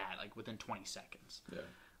decisions like that, like within 20 seconds. Yeah.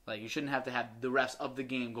 Like, you shouldn't have to have the refs of the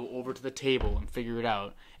game go over to the table and figure it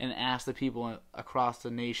out and ask the people across the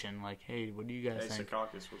nation, like, hey, what do you guys think? Hey,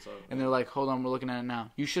 Secaucus, what's up? And they're like, hold on, we're looking at it now.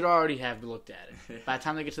 You should already have looked at it. By the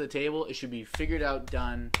time they get to the table, it should be figured out,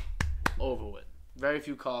 done, over with. Very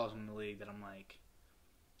few calls in the league that I'm like,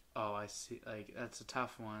 oh, I see. Like, that's a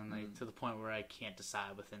tough one, like, to the point where I can't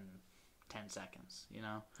decide within 10 seconds, you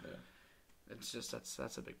know? Yeah. It's just,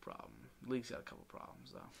 that's a big problem. The league's got a couple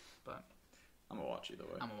problems, though, but... I'm going to watch either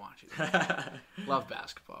way. I'm going to watch either way. Love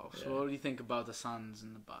basketball. So what do you think about the Suns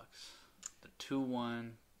and the Bucks? The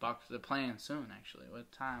 2-1 Bucks. They're playing soon, actually. What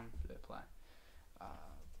time do they play?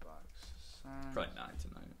 Bucks. Suns. Probably 9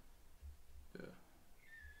 tonight. Yeah.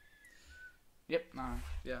 Yep. 9.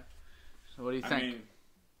 Yeah. So what do you think? I mean,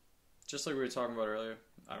 just like we were talking about earlier,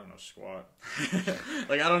 I don't know squat.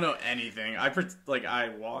 Like, I don't know anything. I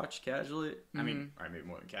watch casually. I mean, I maybe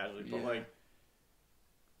more than casually, but like,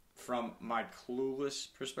 from my clueless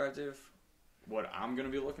perspective, what I'm gonna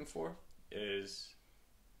be looking for is,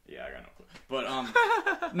 I got no clue.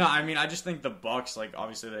 But no, I mean, I just think the Bucks, like,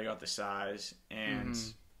 obviously they got the size and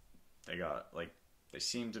they got like, they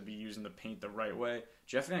seem to be using the paint the right way.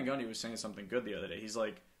 Jeff Van Gundy was saying something good the other day. He's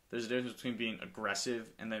like, there's a difference between being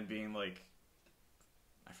aggressive and then being like,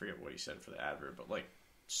 I forget what he said for the adverb, but like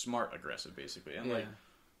smart aggressive basically. And like,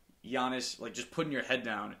 Giannis, like, just putting your head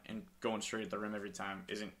down and going straight at the rim every time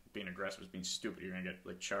isn't being aggressive, it's being stupid. You're going to get,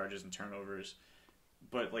 like, charges and turnovers.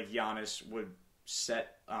 But, like, Giannis would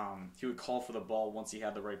he would call for the ball once he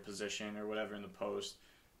had the right position or whatever in the post.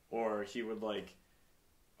 Or he would, like,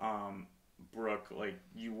 Brook, like,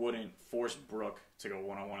 you wouldn't force Brook to go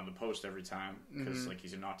one-on-one in the post every time because, like,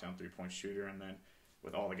 he's a knockdown three-point shooter. And then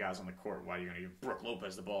with all the guys on the court, why are you going to give Brook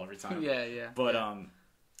Lopez the ball every time? But,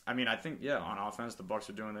 I mean, I think, on offense, the Bucks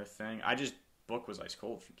are doing their thing. Book was ice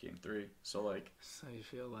cold for Game 3, so like. So you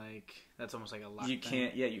feel like that's almost like a lock. You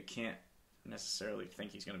can't necessarily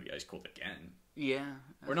think he's gonna be ice cold again. Yeah.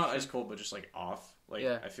 Or not ice cold, but just like off. Like,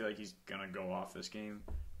 I feel like he's gonna go off this game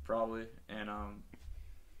probably. And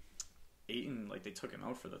Ayton, like, they took him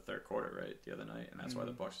out for the third quarter, right, the other night, and that's why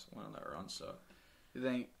the Bucks went on that run. So. You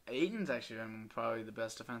think Ayton's actually been probably the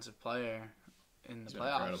best defensive player in the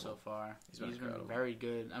playoffs so far. He's been very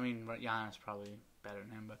good. I mean, Giannis probably better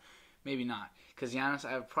than him, but maybe not. Because Giannis,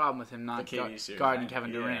 I have a problem with him not guarding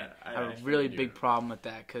Kevin Durant. I have a really big problem with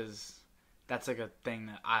that because that's like a thing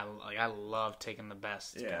that I love taking the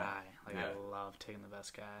best guy. I love taking the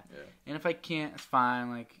best guy. Yeah. And if I can't, it's fine.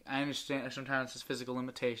 Like, I understand sometimes there's physical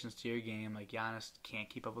limitations to your game. Like, Giannis can't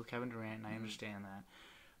keep up with Kevin Durant, and I understand that.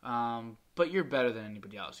 But you're better than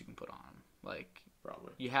anybody else you can put on him. Like,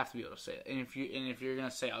 probably. You have to be able to say it. And if you're gonna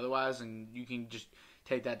say otherwise, then you can just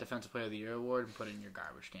take that Defensive Player of the Year award and put it in your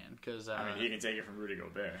garbage can. Cause, I mean, he can take it from Rudy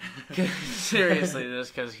Gobert. Seriously,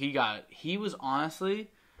 because he was honestly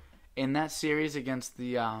in that series against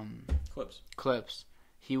the Clips.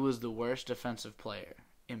 He was the worst defensive player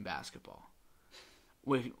in basketball.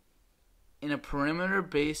 In a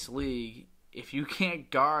perimeter-based league, if you can't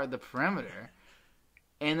guard the perimeter.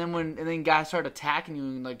 And then guys start attacking you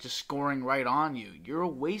and like just scoring right on you. You're a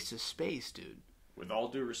waste of space, dude. With all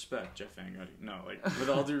due respect, Jeff Van Gundy. No, like, with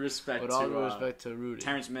all due respect to Rudy.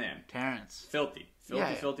 Terrence Mann. Filthy.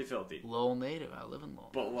 Lowell native. I live in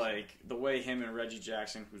Lowell. But like the way him and Reggie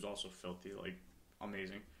Jackson, who's also filthy, like,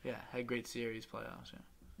 amazing. Yeah, had great series playoffs. Yeah.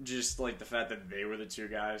 Just like the fact that they were the two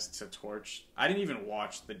guys to torch. I didn't even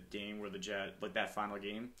watch the game where that final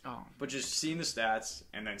game. Oh. But just seeing the stats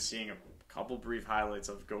and then seeing a couple brief highlights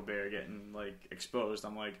of Gobert getting like exposed,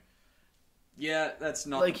 I'm like, yeah, that's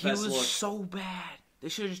not like the best look. He was so bad. They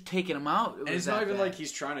should have just taken him out. And it's not even like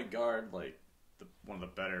he's trying to guard like one of the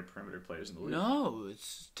better perimeter players in the league. No,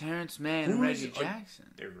 it's Terrence Mann and Reggie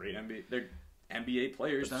Jackson. They're great NBA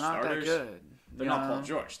players. But they're not that good. They're not Paul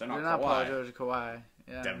George. They're not Paul George or Kawhi.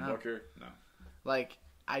 Yeah, Devin Booker. No. Like,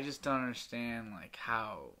 I just don't understand like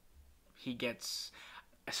how he gets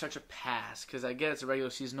such a pass, because I get it's a regular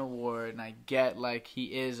season award, and I get like he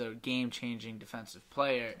is a game-changing defensive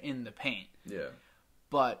player in the paint. Yeah.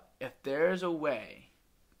 But if there's a way,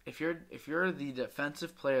 if you're the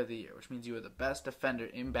defensive player of the year, which means you are the best defender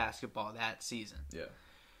in basketball that season,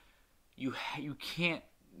 you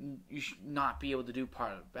should not be able to do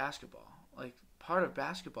part of basketball. Like, part of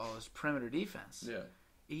basketball is perimeter defense. Yeah.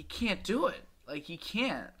 He can't do it. Like, he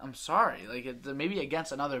can't. I'm sorry. Like, maybe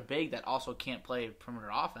against another big that also can't play perimeter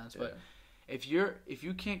offense, but if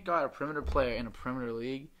you can't guard a perimeter player in a perimeter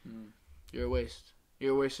league, you're a waste.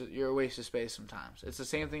 you're a waste of space sometimes. It's the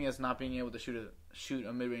same thing as not being able to shoot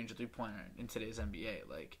a mid-range 3-pointer in today's NBA.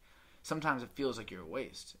 Like, sometimes it feels like you're a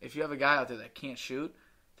waste. If you have a guy out there that can't shoot,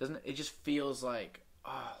 it just feels like,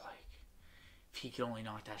 oh, like, if he could only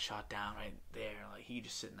knock that shot down right there, like, he could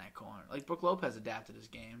just sit in that corner. Like, Brook Lopez adapted his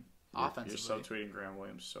game offensively. You're subtweeting Grant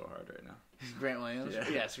Williams so hard right now. Grant Williams? Yeah.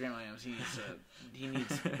 Yes, Grant Williams. He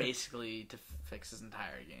needs basically to fix his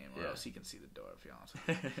entire game, or else he can see the door, if you're honest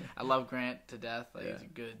with me. I love Grant to death. Like, he's a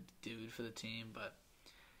good dude for the team, but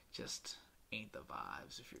just ain't the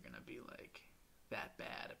vibes if you're going to be, like, that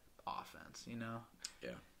bad at offense, you know?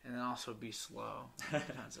 Yeah. And then also be slow on the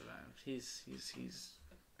defensive end. He's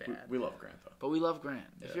bad. We love Grant, though. But we love Grant.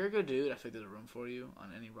 Yeah. If you're a good dude, I think there's a room for you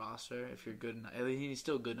on any roster. If you're good enough, he's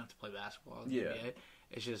still good enough to play basketball in the NBA.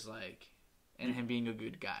 It's just like, and him being a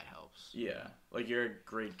good guy helps. Yeah. Like, you're a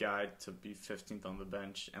great guy to be 15th on the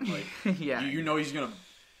bench. And, like, yeah. you know he's going to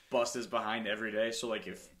bust his behind every day. So, like,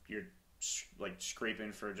 if you're, like,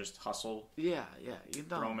 scraping for just hustle, you know,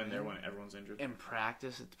 throw him in there when everyone's injured. In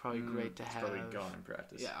practice, it's probably great to have. Probably God in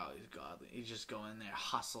practice. Yeah, he's godly. He's just go in there,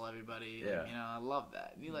 hustle everybody. Yeah. Like, you know, I love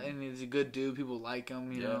that. And he's a good dude. People like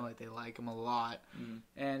him. You know, like they like him a lot. Mm-hmm.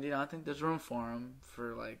 And you know, I think there's room for him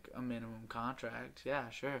for like a minimum contract. Yeah,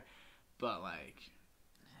 sure. But like,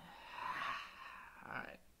 all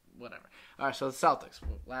right, whatever. All right, so the Celtics.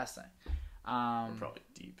 Last thing. We're probably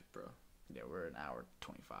deep, bro. Yeah, we're an hour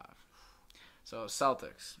 25. So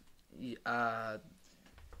Celtics.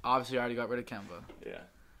 Obviously, already got rid of Kemba. Yeah.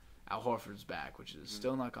 Al Horford's back, which is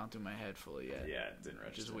still not gone through my head fully yet. Yeah, it didn't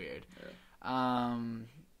register. Which is weird. Yeah.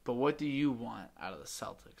 But what do you want out of the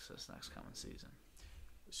Celtics this next coming season?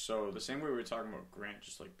 So, the same way we were talking about Grant,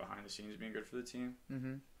 just like behind the scenes being good for the team,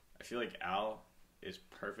 I feel like Al is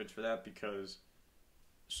perfect for that because,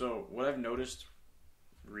 so what I've noticed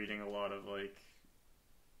reading a lot of like,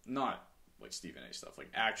 not like Stephen A stuff, like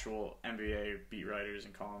actual NBA beat writers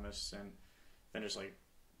and columnists, and then just like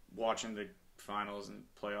watching the finals and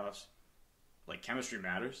playoffs, like chemistry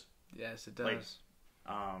matters. Yes, it does.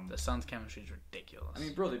 Like, the Suns' chemistry is ridiculous. I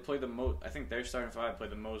mean, bro, they played the most. I think their starting five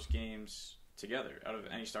played the most games together out of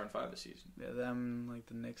any starting five this season. Yeah, them, like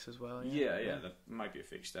the Knicks as well. Yeah, that might be a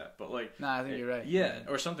fake stat, but like, nah, I think you're right. Yeah,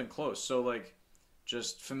 or something close. So like,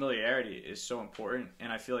 just familiarity is so important,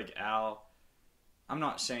 and I feel like Al. I'm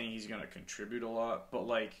not saying he's gonna contribute a lot, but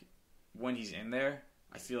like when he's in there,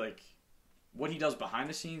 I feel like what he does behind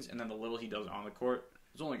the scenes and then the little he does on the court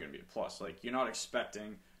is only gonna be a plus. Like you're not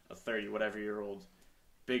expecting a 30-whatever-year-old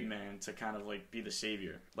big man to kind of like be the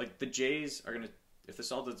savior. Like the Jays are gonna, if the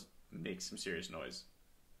Celtics make some serious noise,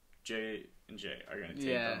 J and J are gonna take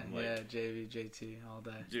them. Like, yeah, JV, JT all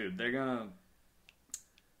day. Dude, they're gonna.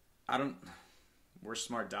 We're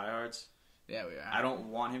smart diehards. Yeah, we are. I don't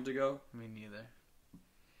want him to go. Me neither.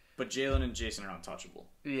 But Jalen and Jason are untouchable.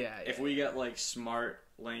 Yeah. If we get like Smart,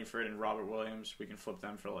 Langford, and Robert Williams, we can flip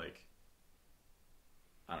them for like.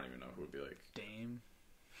 I don't even know who would be like. Dame.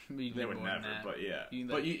 They would never, but yeah.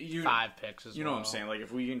 But you 5 picks as well. You know what I'm saying? Like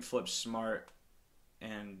if we can flip Smart,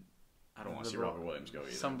 and I don't want to see Robert Williams go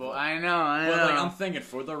either. I know. But like I'm thinking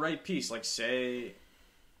for the right piece, like say,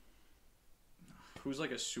 who's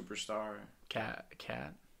like a superstar? Cat.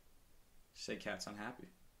 Say Cat's unhappy.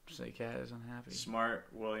 Say Cat is unhappy. Smart,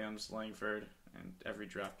 Williams, Langford, and every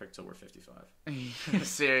draft pick till we're 55.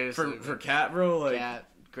 Seriously. For Cat, bro, like Cat,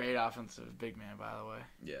 great offensive big man, by the way.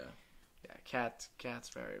 Yeah. Yeah, Cat's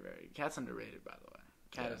very, very... Cat's underrated, by the way.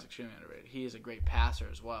 Cat is extremely underrated. He is a great passer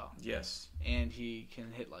as well. Yes. And he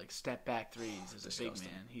can hit, like, step-back threes as a big Disgusting.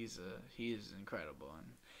 man. He is incredible. And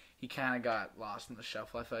he kind of got lost in the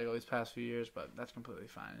shuffle, I feel like, over these past few years, but that's completely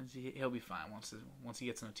fine. He'll be fine once he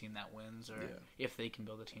gets in a team that wins, or if they can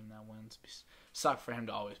build a team that wins. Suck for him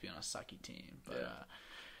to always be on a sucky team. But,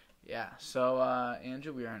 so,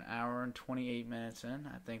 Andrew, we are an hour and 28 minutes in.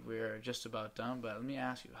 I think we are just about done, but let me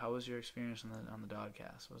ask you, how was your experience on the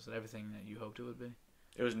Dodcast? Was it everything that you hoped it would be?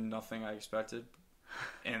 It was nothing I expected.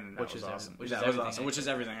 And that was awesome. Which is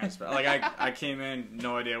everything I expected. Like, I came in,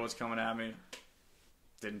 no idea what's coming at me.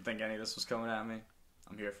 Didn't think any of this was coming at me.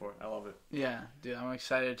 I'm here for it. I love it. Yeah, dude, I'm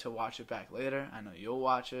excited to watch it back later. I know you'll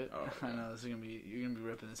watch it. Oh, I know you're gonna be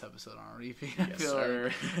ripping this episode on repeat. Yes,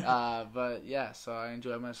 sir. But yeah, so I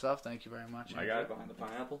enjoyed myself. Thank you very much. My guy behind the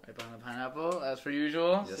pineapple. Right behind the pineapple, as per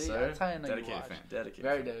usual. Yes, See, sir. that's how I know Dedicated you watch. fan. Dedicated.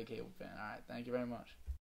 Very fan. dedicated fan. All right, thank you very much.